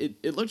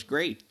 it looks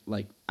great.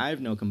 Like, I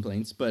have no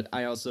complaints, but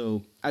I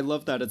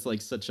love that it's like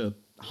such a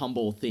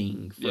humble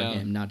thing for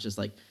him, not just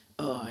like,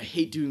 oh, I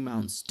hate doing my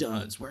own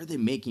stunts. Why are they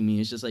making me?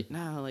 It's just like,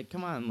 nah, like,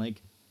 come on,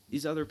 like,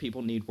 these other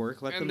people need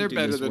work. Let them do this work.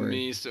 And they're better than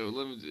me, so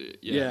let them do it.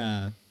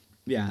 Yeah.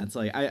 Yeah, it's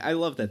like, I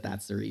love that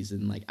that's the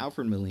reason. Like,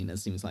 Alfred Molina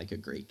seems like a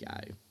great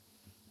guy.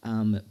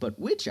 But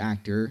which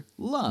actor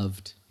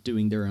loved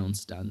doing their own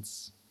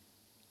stunts?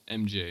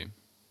 MJ.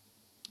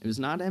 It was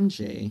not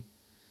MJ.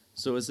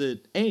 So is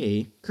it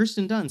A,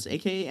 Kirsten Dunst,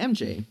 a.k.a.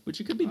 MJ,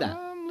 which it could be that.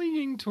 I'm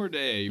leaning toward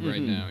A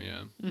right now,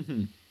 yeah.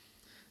 Mm-hmm.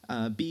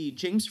 B,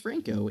 James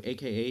Franco,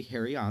 a.k.a.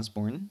 Harry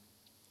Osborn.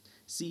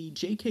 C,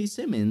 J.K.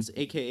 Simmons,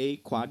 a.k.a.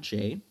 Quad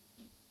J.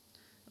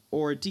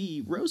 Or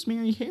D,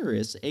 Rosemary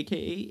Harris,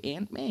 a.k.a.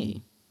 Aunt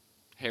May.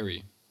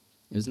 Harry.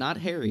 It was not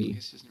Harry. I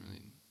guess isn't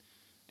really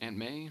Aunt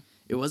May?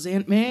 It was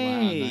Aunt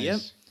May. Wow, nice. Yep.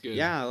 Good.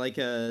 Yeah, like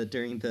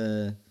during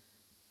the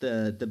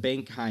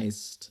bank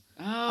heist.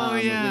 Oh,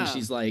 yeah. When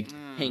she's like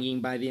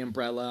hanging by the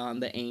umbrella on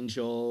the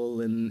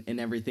angel and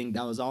everything.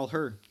 That was all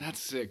her. That's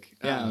sick.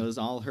 Yeah, it was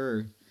all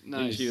her.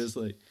 Nice. And she was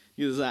like,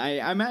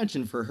 I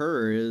imagine for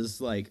her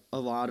is like a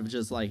lot of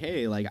just like,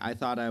 hey, like I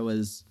thought I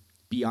was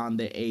beyond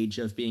the age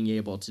of being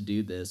able to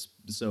do this.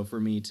 So for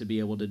me to be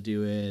able to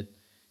do it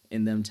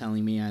and them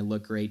telling me I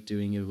look great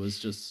doing it was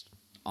just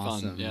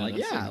awesome. Yeah, like,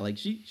 yeah, like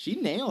she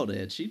nailed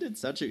it. She did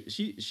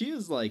she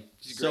is like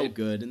so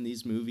good in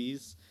these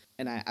movies.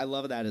 And I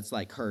love that it's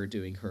like her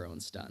doing her own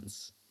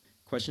stunts.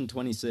 Question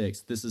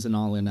 26. This is an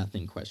all or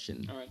nothing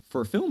question. All right.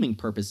 For filming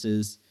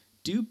purposes,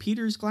 do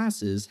Peter's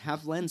glasses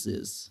have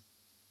lenses?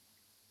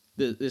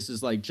 This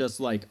is like just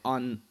like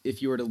on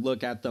if you were to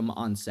look at them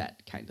on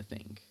set kind of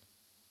thing.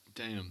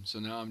 Damn. So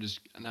now I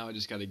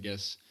just got to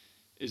guess.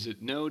 Is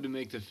it no to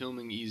make the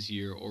filming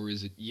easier, or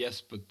is it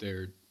yes but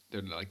they're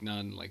like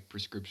non like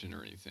prescription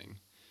or anything?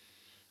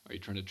 Are you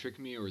trying to trick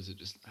me, or is it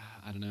just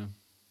I don't know?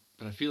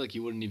 But I feel like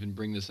you wouldn't even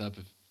bring this up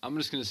if I'm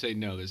just going to say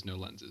no, there's no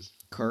lenses.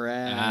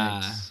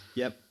 Correct.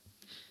 Yep.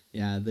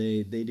 Yeah,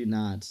 they do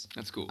not.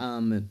 That's cool.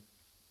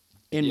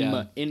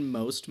 In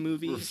most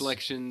movies,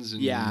 reflections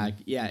and yeah,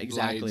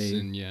 exactly. Lights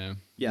and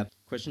Yep.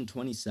 Question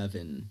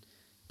 27.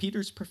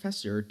 Peter's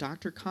professor,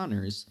 Dr.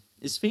 Connors,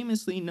 is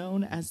famously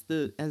known as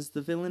the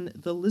villain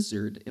the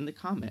Lizard in the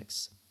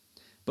comics.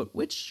 But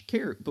which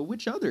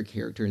other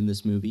character in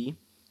this movie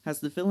has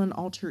the villain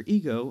alter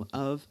ego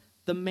of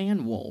the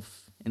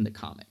Man-Wolf in the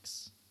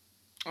comics?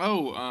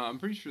 Oh, I'm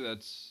pretty sure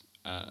that's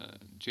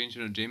J.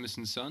 Jonah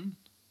Jameson's son.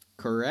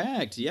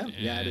 Correct. Yep.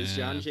 Yeah, it is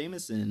John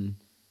Jameson.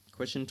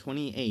 Question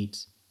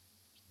 28.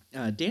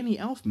 Danny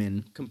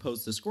Elfman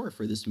composed the score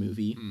for this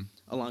movie,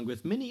 along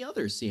with many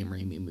other Sam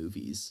Raimi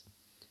movies.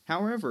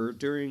 However,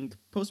 during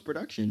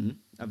post-production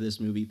of this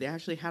movie, they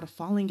actually had a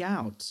falling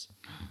out.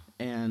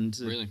 And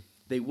really?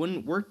 They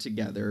wouldn't work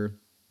together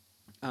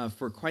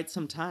for quite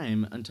some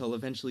time until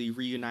eventually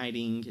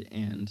reuniting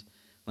and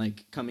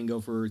like coming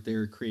over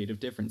their creative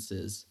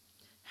differences.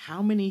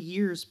 How many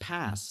years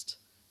passed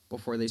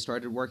before they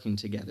started working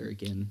together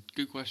again?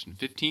 Good question.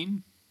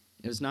 15?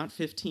 It was not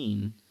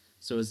 15.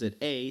 So is it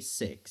A,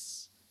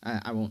 6?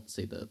 I won't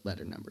say the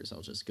letter numbers.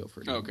 I'll just go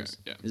for numbers.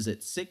 Okay, yeah. Is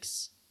it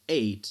 6,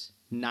 8,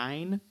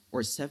 9,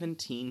 or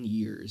 17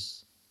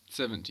 years?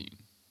 17. It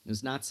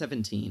was not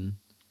 17.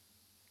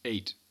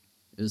 8.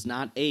 It was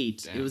not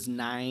 8. Damn. It was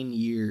 9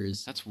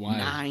 years. That's wild.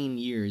 9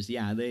 years.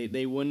 Yeah,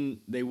 they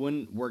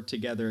wouldn't work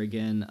together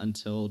again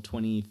until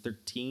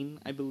 2013,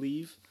 I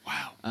believe.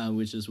 Wow.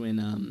 Which is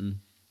when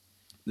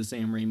the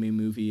Sam Raimi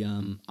movie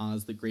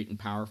Oz the Great and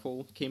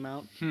Powerful came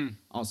out.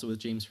 Also with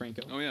James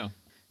Franco. Oh yeah.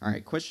 All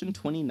right, question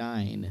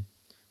 29.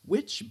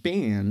 Which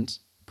band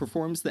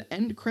performs the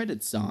end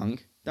credits song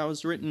that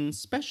was written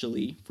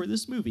specially for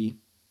this movie?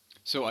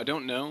 So I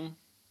don't know,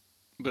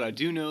 but I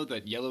do know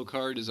that Yellow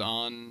Card is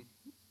on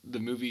the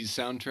movie's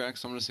soundtrack,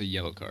 so I'm gonna say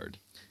Yellow Card.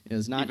 It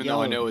was not Even Yellow...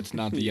 though I know it's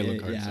not the Yellow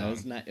Card song.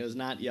 Yeah, it was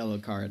not Yellow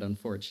Card,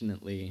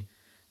 unfortunately.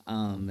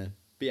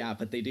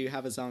 But they do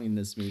have a song in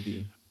this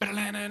movie.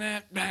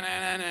 Anyway.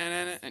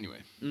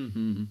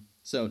 Mm-hmm.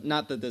 So,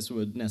 not that this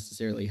would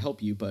necessarily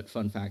help you, but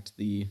fun fact,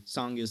 the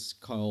song is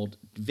called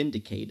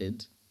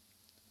Vindicated.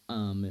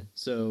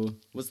 So,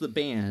 was the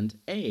band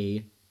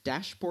A,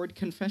 Dashboard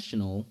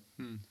Confessional,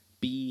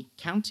 B,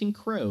 Counting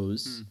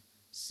Crows,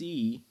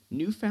 C,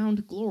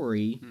 Newfound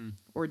Glory,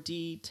 or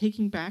D,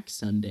 Taking Back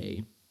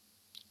Sunday?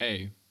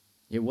 A.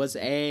 It was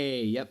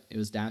A. Yep, it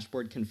was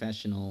Dashboard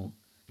Confessional.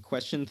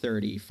 Question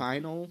 30,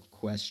 final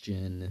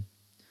question.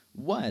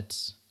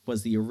 What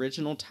was the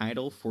original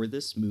title for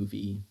this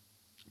movie?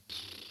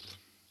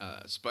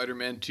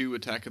 Spider-Man 2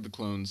 Attack of the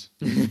Clones.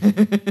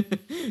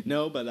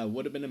 No, but that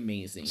would have been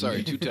amazing.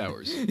 Sorry, Two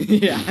Towers.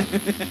 Yeah.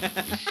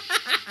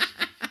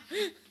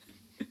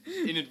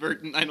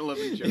 Inadvertent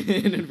 9/11 joke.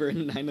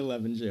 Inadvertent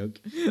 9/11 joke.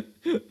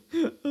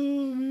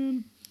 Oh,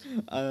 man.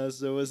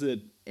 So was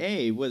it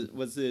A?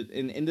 Was it,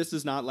 and this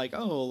is not like,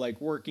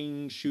 like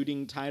working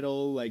shooting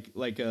title,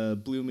 like a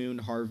Blue Moon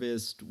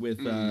Harvest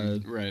with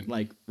right.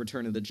 like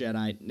Return of the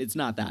Jedi. It's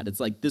not that. It's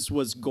like this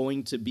was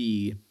going to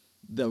be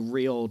the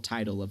real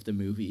title of the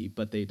movie,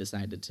 but they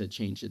decided to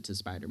change it to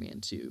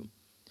Spider-Man 2.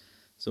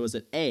 So is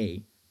it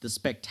A, The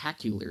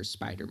Spectacular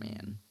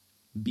Spider-Man,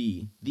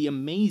 B, The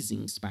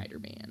Amazing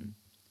Spider-Man,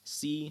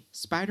 C,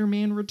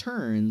 Spider-Man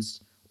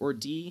Returns, or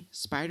D,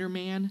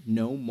 Spider-Man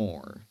No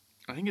More?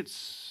 I think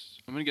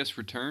I'm going to guess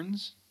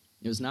Returns.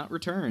 It was not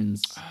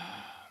Returns. Oh,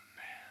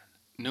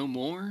 man. No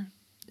More?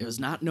 It was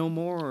not No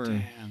More.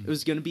 Damn. It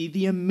was going to be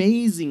The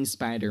Amazing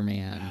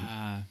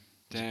Spider-Man.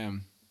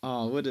 Damn.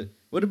 Oh, would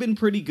have been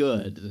pretty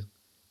good,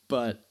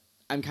 but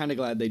I'm kind of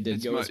glad they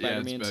did go with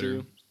Spider-Man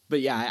 2. But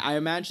yeah, I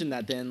imagine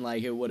that then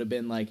like it would have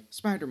been like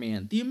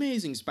Spider-Man, The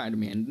Amazing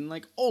Spider-Man, and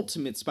like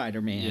Ultimate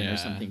Spider-Man or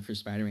something for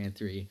Spider-Man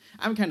 3.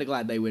 I'm kind of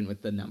glad they went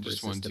with the number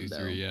system, 1, 2, 3,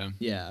 though. yeah.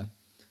 Yeah.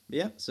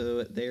 Yep,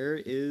 so there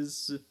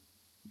is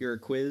your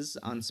quiz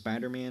on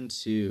Spider-Man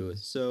 2.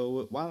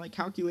 So while I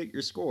calculate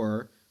your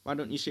score, why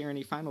don't you share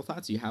any final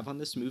thoughts you have on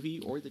this movie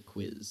or the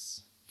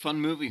quiz? Fun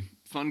movie,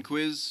 fun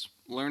quiz,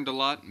 learned a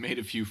lot, made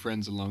a few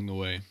friends along the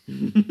way.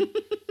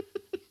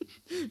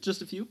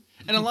 Just a few?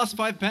 And I lost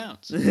 5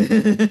 pounds.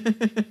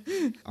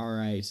 All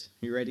right,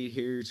 you ready to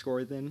hear your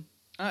score then?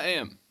 I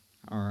am.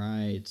 All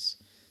right,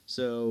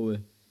 so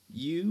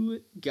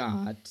you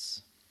got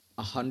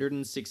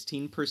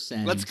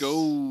 116%. Let's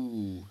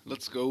go.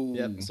 Let's go.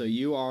 Yep, so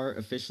you are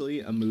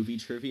officially a movie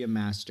trivia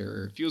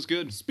master. Feels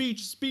good.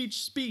 Speech.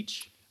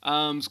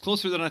 It's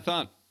closer than I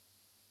thought.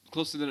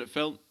 Closer than it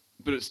felt,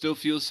 but it still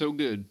feels so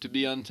good to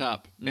be on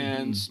top. Mm-hmm.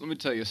 And let me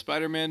tell you,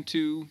 Spider-Man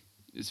 2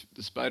 is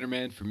the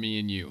Spider-Man for me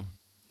and you.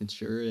 It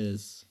sure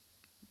is.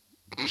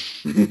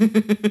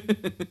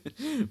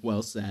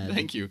 Well said.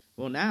 Thank you.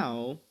 Well,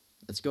 now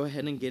let's go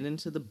ahead and get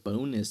into the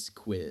bonus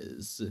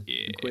quiz.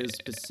 Yeah. The quiz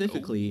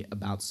specifically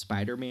about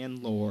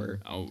Spider-Man lore.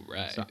 All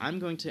right. So I'm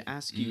going to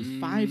ask you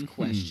 5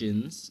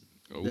 questions.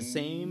 The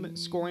same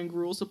scoring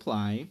rules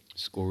apply.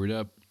 Score it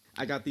up.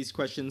 I got these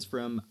questions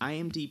from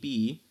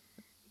IMDb.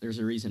 There's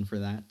a reason for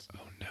that. Oh,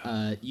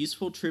 no.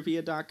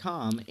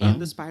 UsefulTrivia.com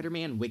and the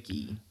Spider-Man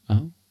Wiki.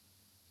 Oh.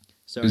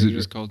 So is it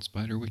just called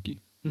Spider Wiki?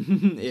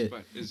 I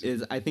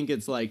think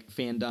it's like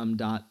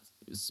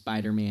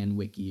fandom.spiderman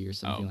wiki or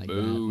something like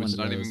that. It's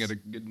not even got a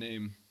good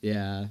name.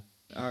 Yeah.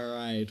 All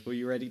right. Well,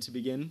 you ready to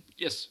begin?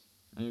 Yes.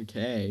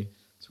 Okay.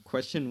 So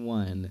question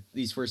 1.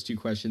 These first 2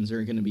 questions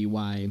are going to be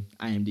why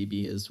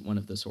IMDb is one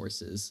of the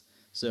sources.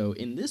 So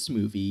in this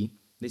movie,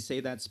 they say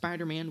that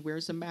Spider-Man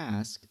wears a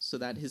mask so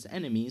that his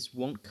enemies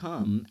won't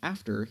come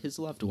after his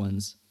loved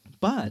ones.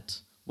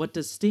 But what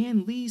does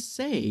Stan Lee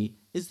say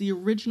is the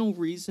original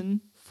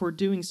reason for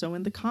doing so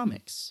in the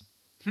comics?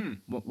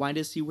 Why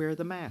does he wear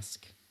the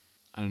mask?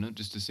 I don't know,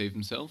 just to save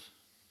himself?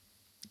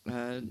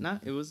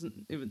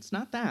 It's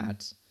not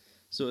that.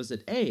 So is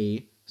it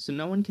A, so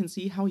no one can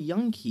see how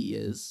young he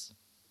is?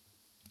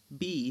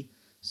 B,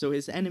 so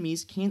his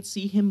enemies can't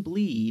see him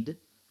bleed?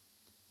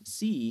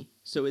 C,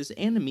 so his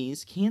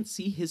enemies can't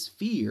see his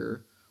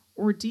fear?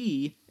 Or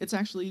D, it's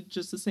actually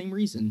just the same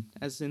reason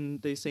as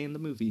they say in the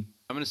movie?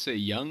 I'm going to say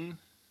young.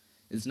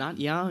 It's not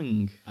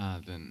young.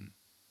 Then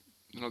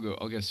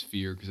I'll guess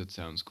fear because it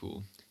sounds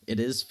cool. It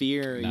is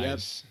fear.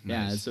 Nice. Yep.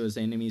 Yeah, so his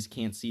enemies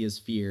can't see his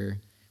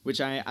fear. Which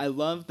I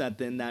love that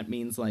then that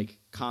means, like,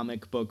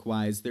 comic book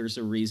wise, there's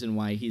a reason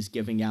why he's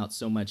giving out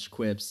so much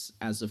quips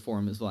as a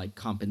form of, like,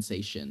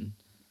 compensation.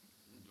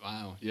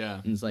 Wow,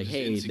 yeah. And it's like, Just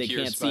hey, they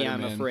insecure can't see I'm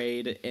Spider-Man.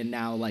 afraid, and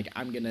now, like,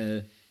 I'm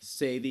gonna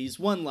say these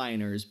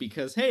one-liners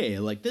because, hey,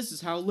 like, this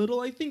is how little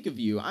I think of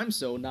you. I'm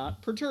so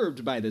not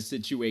perturbed by the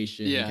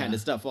situation, Yeah. kind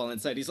of stuff. While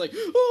inside, he's like,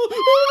 oh my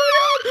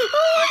god,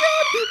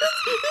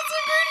 it's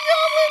a green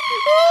goblin.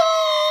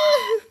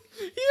 Oh,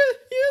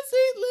 he has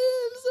 8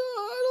 limbs.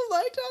 Oh, I don't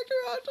like Dr.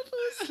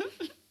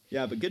 Octopus.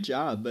 Yeah, but good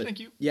job. But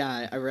Thank you.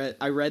 Yeah, I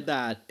read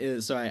that.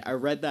 So I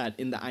read that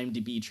in the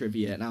IMDb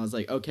trivia, and I was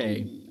like,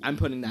 okay, I'm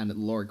putting that in the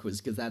lore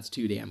quiz because that's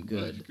too damn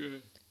good. That's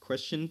good.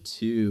 Question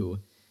 2: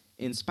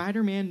 in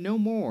Spider-Man No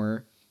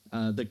More,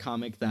 the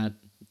comic that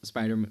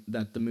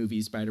the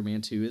movie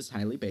Spider-Man 2 is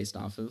highly based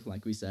off of,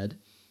 like we said,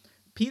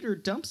 Peter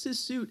dumps his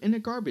suit in a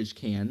garbage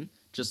can,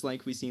 just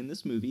like we see in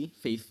this movie,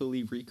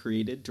 faithfully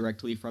recreated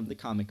directly from the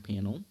comic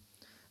panel.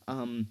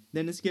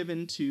 Then is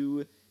given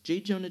to J.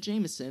 Jonah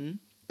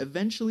Jameson,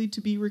 eventually to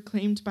be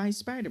reclaimed by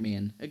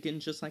Spider-Man, again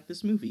just like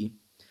this movie.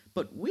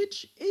 But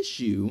which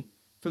issue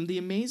from the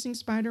Amazing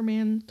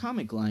Spider-Man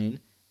comic line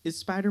is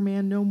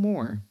Spider-Man No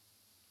More?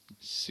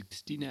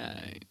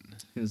 69.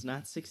 It's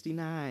not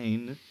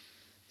 69.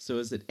 So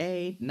is it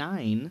A,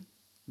 9,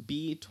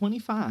 B,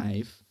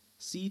 25,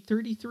 C,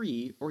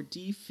 33, or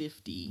D,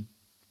 50?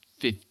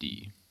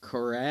 50.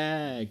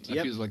 Correct.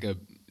 That feels like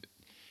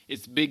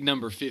it's big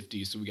number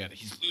 50, so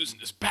he's losing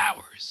his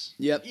powers.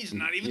 Yep. He's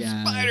not even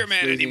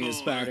Spider-Man losing anymore. his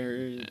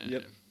spider.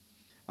 Yep.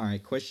 All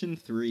right, question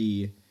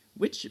 3.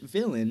 Which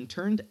villain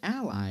turned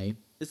ally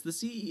is the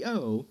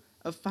CEO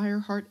of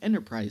Fireheart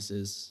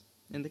Enterprises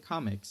in the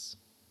comics?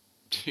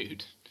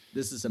 Dude.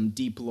 This is some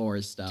deep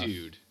lore stuff.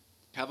 Dude.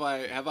 Have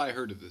I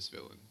heard of this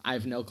villain? I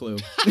have no clue.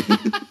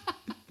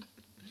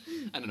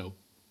 I don't know.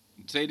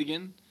 Say it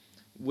again.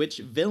 Which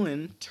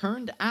villain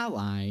turned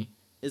ally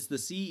is the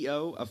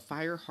CEO of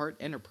Fireheart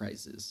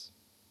Enterprises?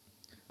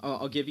 Oh,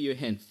 I'll give you a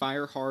hint.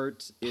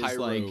 Fireheart is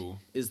Pyro.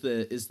 is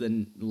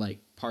the like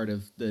part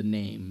of the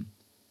name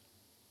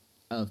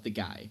of the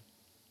guy.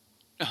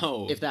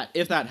 Oh. If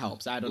that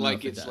helps, I don't know. Like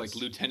if it it's does. like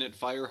Lieutenant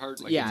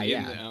Fireheart. Like Yeah, it's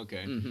yeah.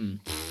 Okay. Mm-hmm.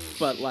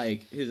 But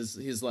like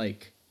his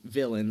like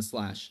villain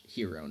 /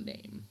 hero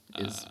name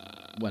is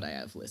what I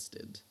have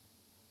listed.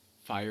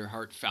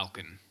 Fireheart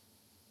Falcon.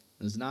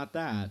 It's not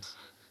that.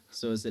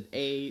 So is it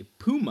A,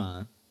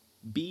 Puma,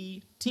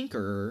 B,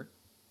 Tinkerer,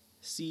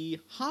 C,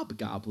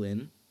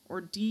 Hobgoblin, or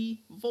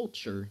D,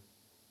 Vulture?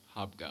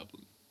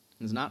 Hobgoblin.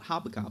 It's not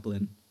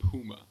Hobgoblin.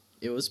 Puma.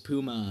 It was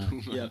Puma.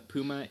 Yep,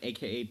 Puma,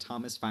 a.k.a.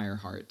 Thomas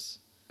Fireheart.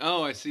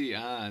 Oh, I see.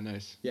 Ah,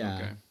 nice.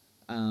 Yeah.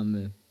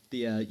 Okay.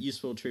 The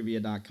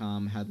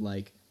usefultrivia.com had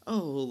like,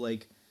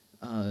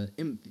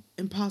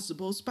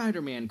 impossible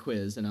Spider-Man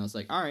quiz. And I was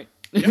like, all right.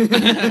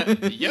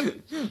 Yep.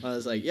 I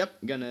was like, yep,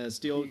 gonna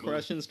steal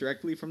questions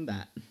directly from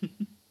that.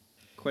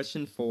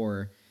 Question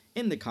 4.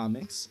 In the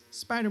comics,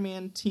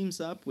 Spider-Man teams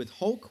up with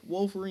Hulk,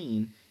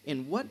 Wolverine,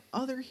 and what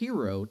other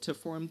hero to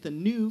form the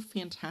new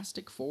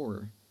Fantastic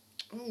Four?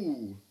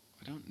 Oh.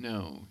 I don't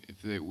know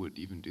if they would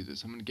even do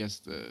this. I'm going to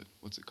guess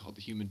what's it called?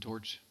 The Human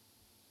Torch?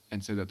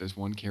 And say that there's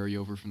one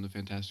carryover from the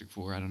Fantastic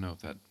Four. I don't know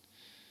if that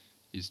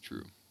is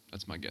true.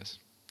 That's my guess.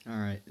 All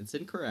right, it's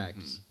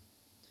incorrect.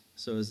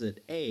 So is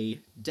it A,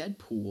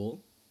 Deadpool,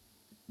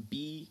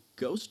 B,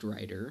 Ghost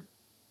Rider,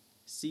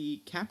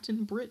 C,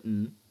 Captain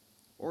Britain,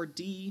 or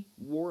D,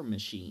 War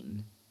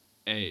Machine?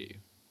 A,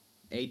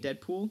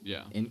 Deadpool?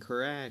 Yeah.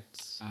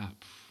 Incorrect.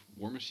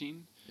 War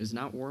Machine? It was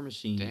not War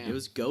Machine. Damn. It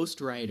was Ghost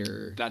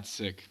Rider. That's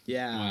sick.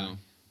 Yeah. Wow.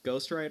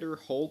 Ghost Rider,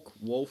 Hulk,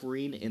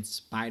 Wolverine, and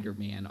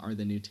Spider-Man are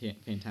the new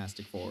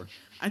Fantastic Four.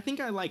 I think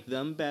I like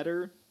them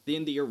better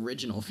than the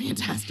original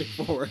Fantastic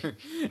Four.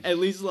 At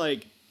least,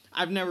 like,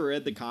 I've never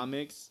read the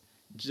comics.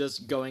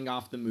 Just going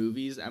off the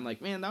movies, I'm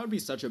like, man, that would be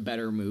such a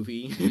better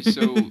movie.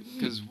 So,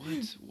 because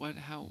what?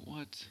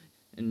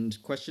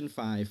 And question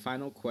 5,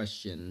 final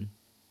question.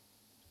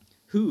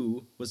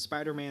 Who was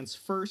Spider-Man's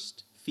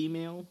first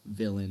female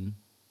villain?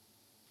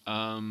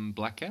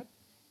 Black Cat?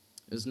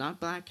 It was not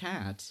Black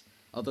Cat,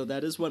 although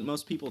that is what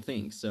most people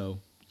think, so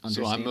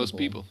So I'm most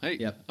people. Hey,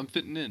 Yep. I'm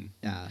fitting in.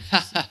 Yeah.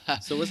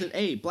 So was it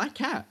A, Black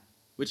Cat?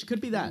 Which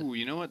could be that. Ooh,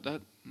 you know what?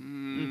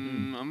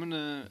 I'm going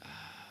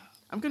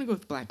to go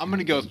with Black Cat. I'm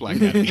gonna go with Black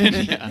Cat again.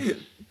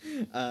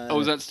 Yeah.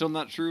 Is that still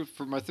not true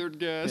for my third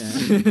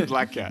guess? Yeah.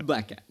 Black Cat.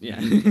 Black Cat,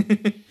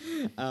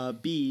 yeah.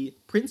 B,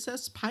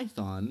 Princess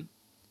Python.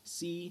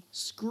 C,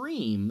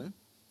 Scream.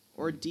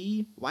 Or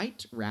D,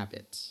 White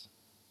Rabbit.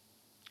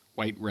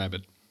 White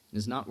Rabbit.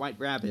 It's not White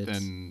Rabbit.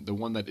 Then the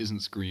one that isn't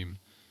Scream.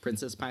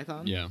 Princess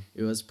Python? Yeah.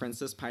 It was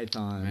Princess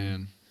Python.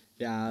 Man.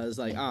 Yeah, I was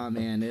like, oh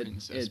man, it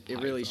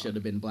really Python. should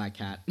have been Black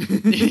Cat.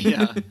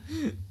 Yeah.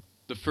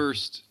 The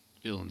first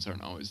villains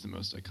aren't always the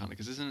most iconic.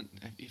 Because I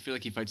feel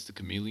like he fights the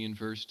chameleon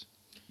first.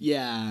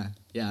 Yeah,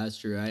 that's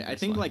true. I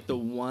think like the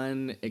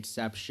one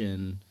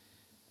exception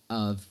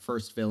of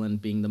first villain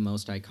being the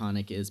most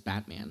iconic is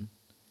Batman.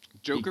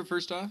 Joker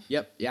first off?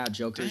 Yep, yeah,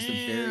 Joker's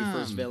the very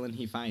first villain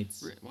he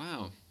fights.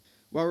 Wow.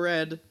 Well,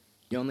 Red,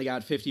 you only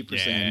got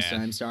 50%, so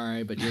I'm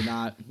sorry, but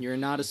you're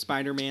not a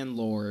Spider-Man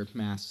lore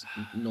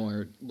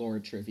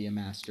trivia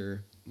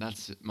master.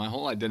 That's my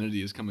whole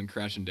identity is coming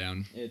crashing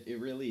down. It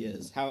really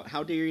is.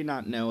 How dare you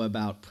not know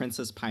about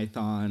Princess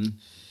Python,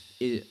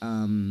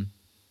 the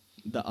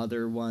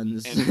other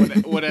ones,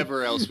 and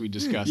whatever else we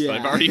discussed. Yeah.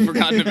 I've already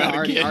forgotten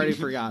about again. Already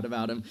forgot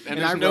about him. And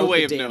there's no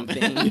way of knowing.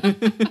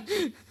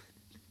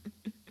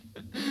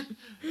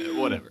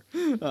 Whatever.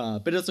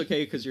 But it's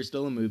okay because you're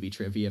still a movie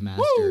trivia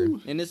master.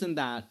 Woo! And isn't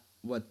that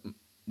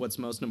what's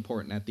most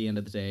important at the end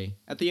of the day?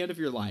 At the end of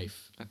your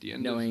life, at the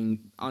end,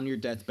 knowing on your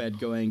deathbed,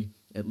 going,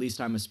 at least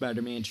I'm a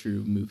Spider-Man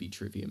true movie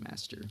trivia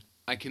master.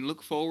 I can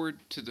look forward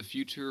to the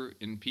future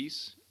in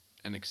peace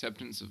and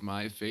acceptance of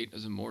my fate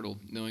as a mortal,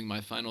 knowing my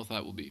final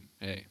thought will be,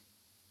 hey,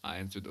 I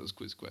answered those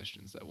quiz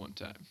questions that one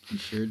time. You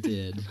sure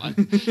did.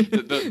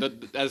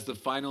 As the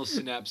final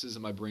synapses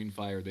of my brain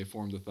fire, they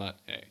formed the thought,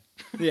 hey.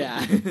 Yeah.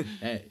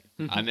 Hey.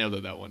 I nailed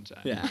it that one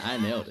time. Yeah, I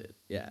nailed it.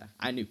 Yeah,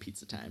 I knew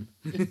pizza time.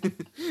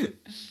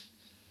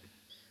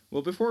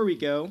 Well, before we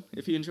go,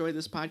 if you enjoyed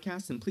this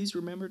podcast, then please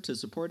remember to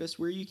support us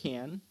where you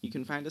can. You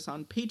can find us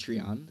on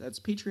Patreon. That's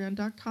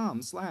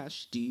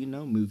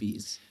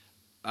patreon.com/doyouknowmovies.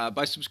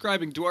 By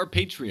subscribing to our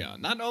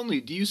Patreon, not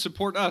only do you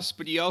support us,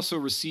 but you also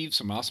receive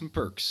some awesome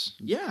perks.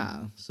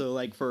 Yeah, so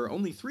like for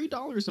only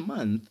 $3 a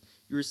month,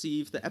 you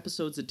receive the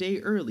episodes a day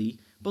early,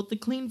 both the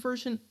clean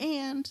version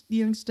and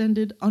the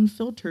extended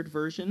unfiltered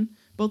version,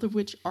 both of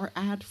which are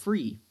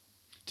ad-free.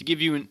 To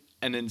give you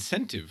an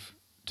incentive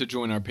to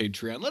join our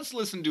Patreon, let's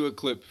listen to a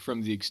clip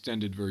from the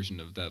extended version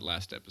of that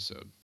last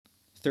episode.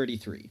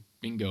 33.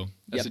 Bingo.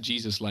 That's a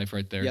Jesus life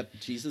right there. Yep,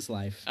 Jesus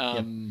life.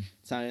 Yep.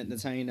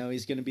 That's how you know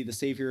he's going to be the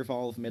savior of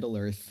all of Middle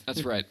Earth.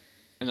 That's right.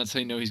 And that's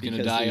how you know he's going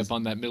to die up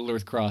on that Middle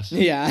Earth cross.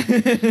 Yeah.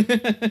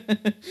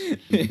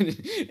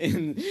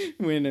 and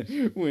when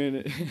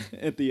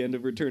at the end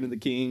of Return of the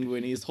King,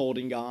 when he's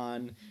holding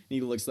on,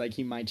 he looks like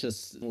he might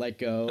just let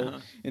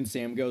go, and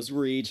Sam goes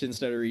reach.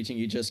 Instead of reaching,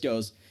 he just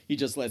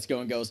lets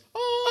go and goes,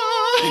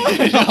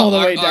 oh, all the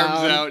way down.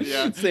 Arms out,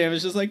 yeah. Sam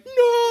is just like, no.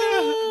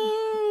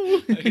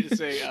 I need to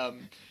say,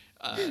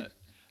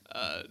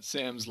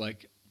 Sam's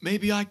like,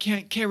 maybe I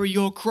can't carry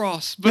your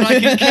cross, but I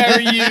can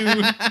carry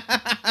you.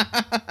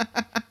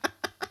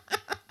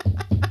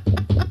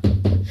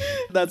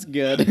 That's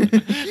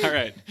good. All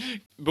right.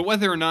 But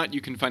whether or not you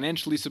can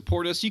financially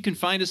support us, you can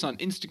find us on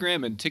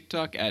Instagram and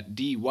TikTok at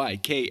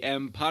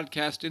DYKM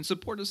Podcast and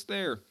support us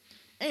there.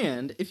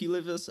 And if you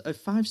leave us a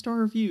 5-star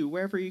review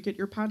wherever you get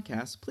your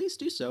podcasts, please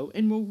do so,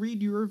 and we'll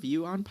read your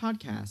review on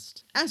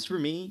podcast. As for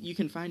me, you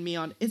can find me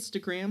on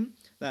Instagram.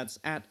 That's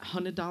at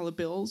 $100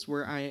 Bills,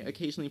 where I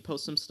occasionally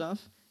post some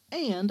stuff.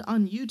 And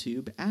on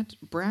YouTube at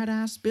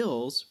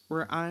BradAssBills,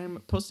 where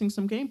I'm posting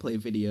some gameplay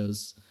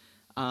videos.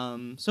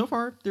 So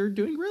far, they're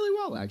doing really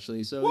well,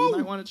 actually, so you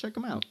might want to check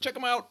them out. Check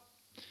them out!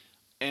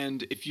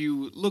 And if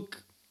you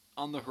look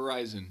on the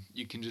horizon,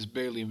 you can just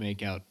barely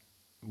make out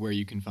where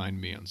you can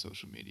find me on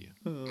social media.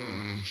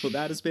 Well,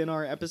 that has been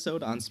our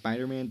episode on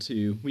Spider-Man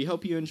 2. We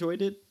hope you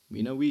enjoyed it.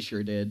 We know we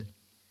sure did.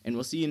 And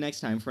we'll see you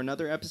next time for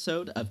another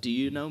episode of Do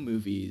You Know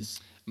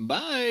Movies.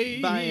 Bye!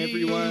 Bye,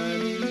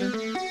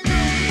 everyone!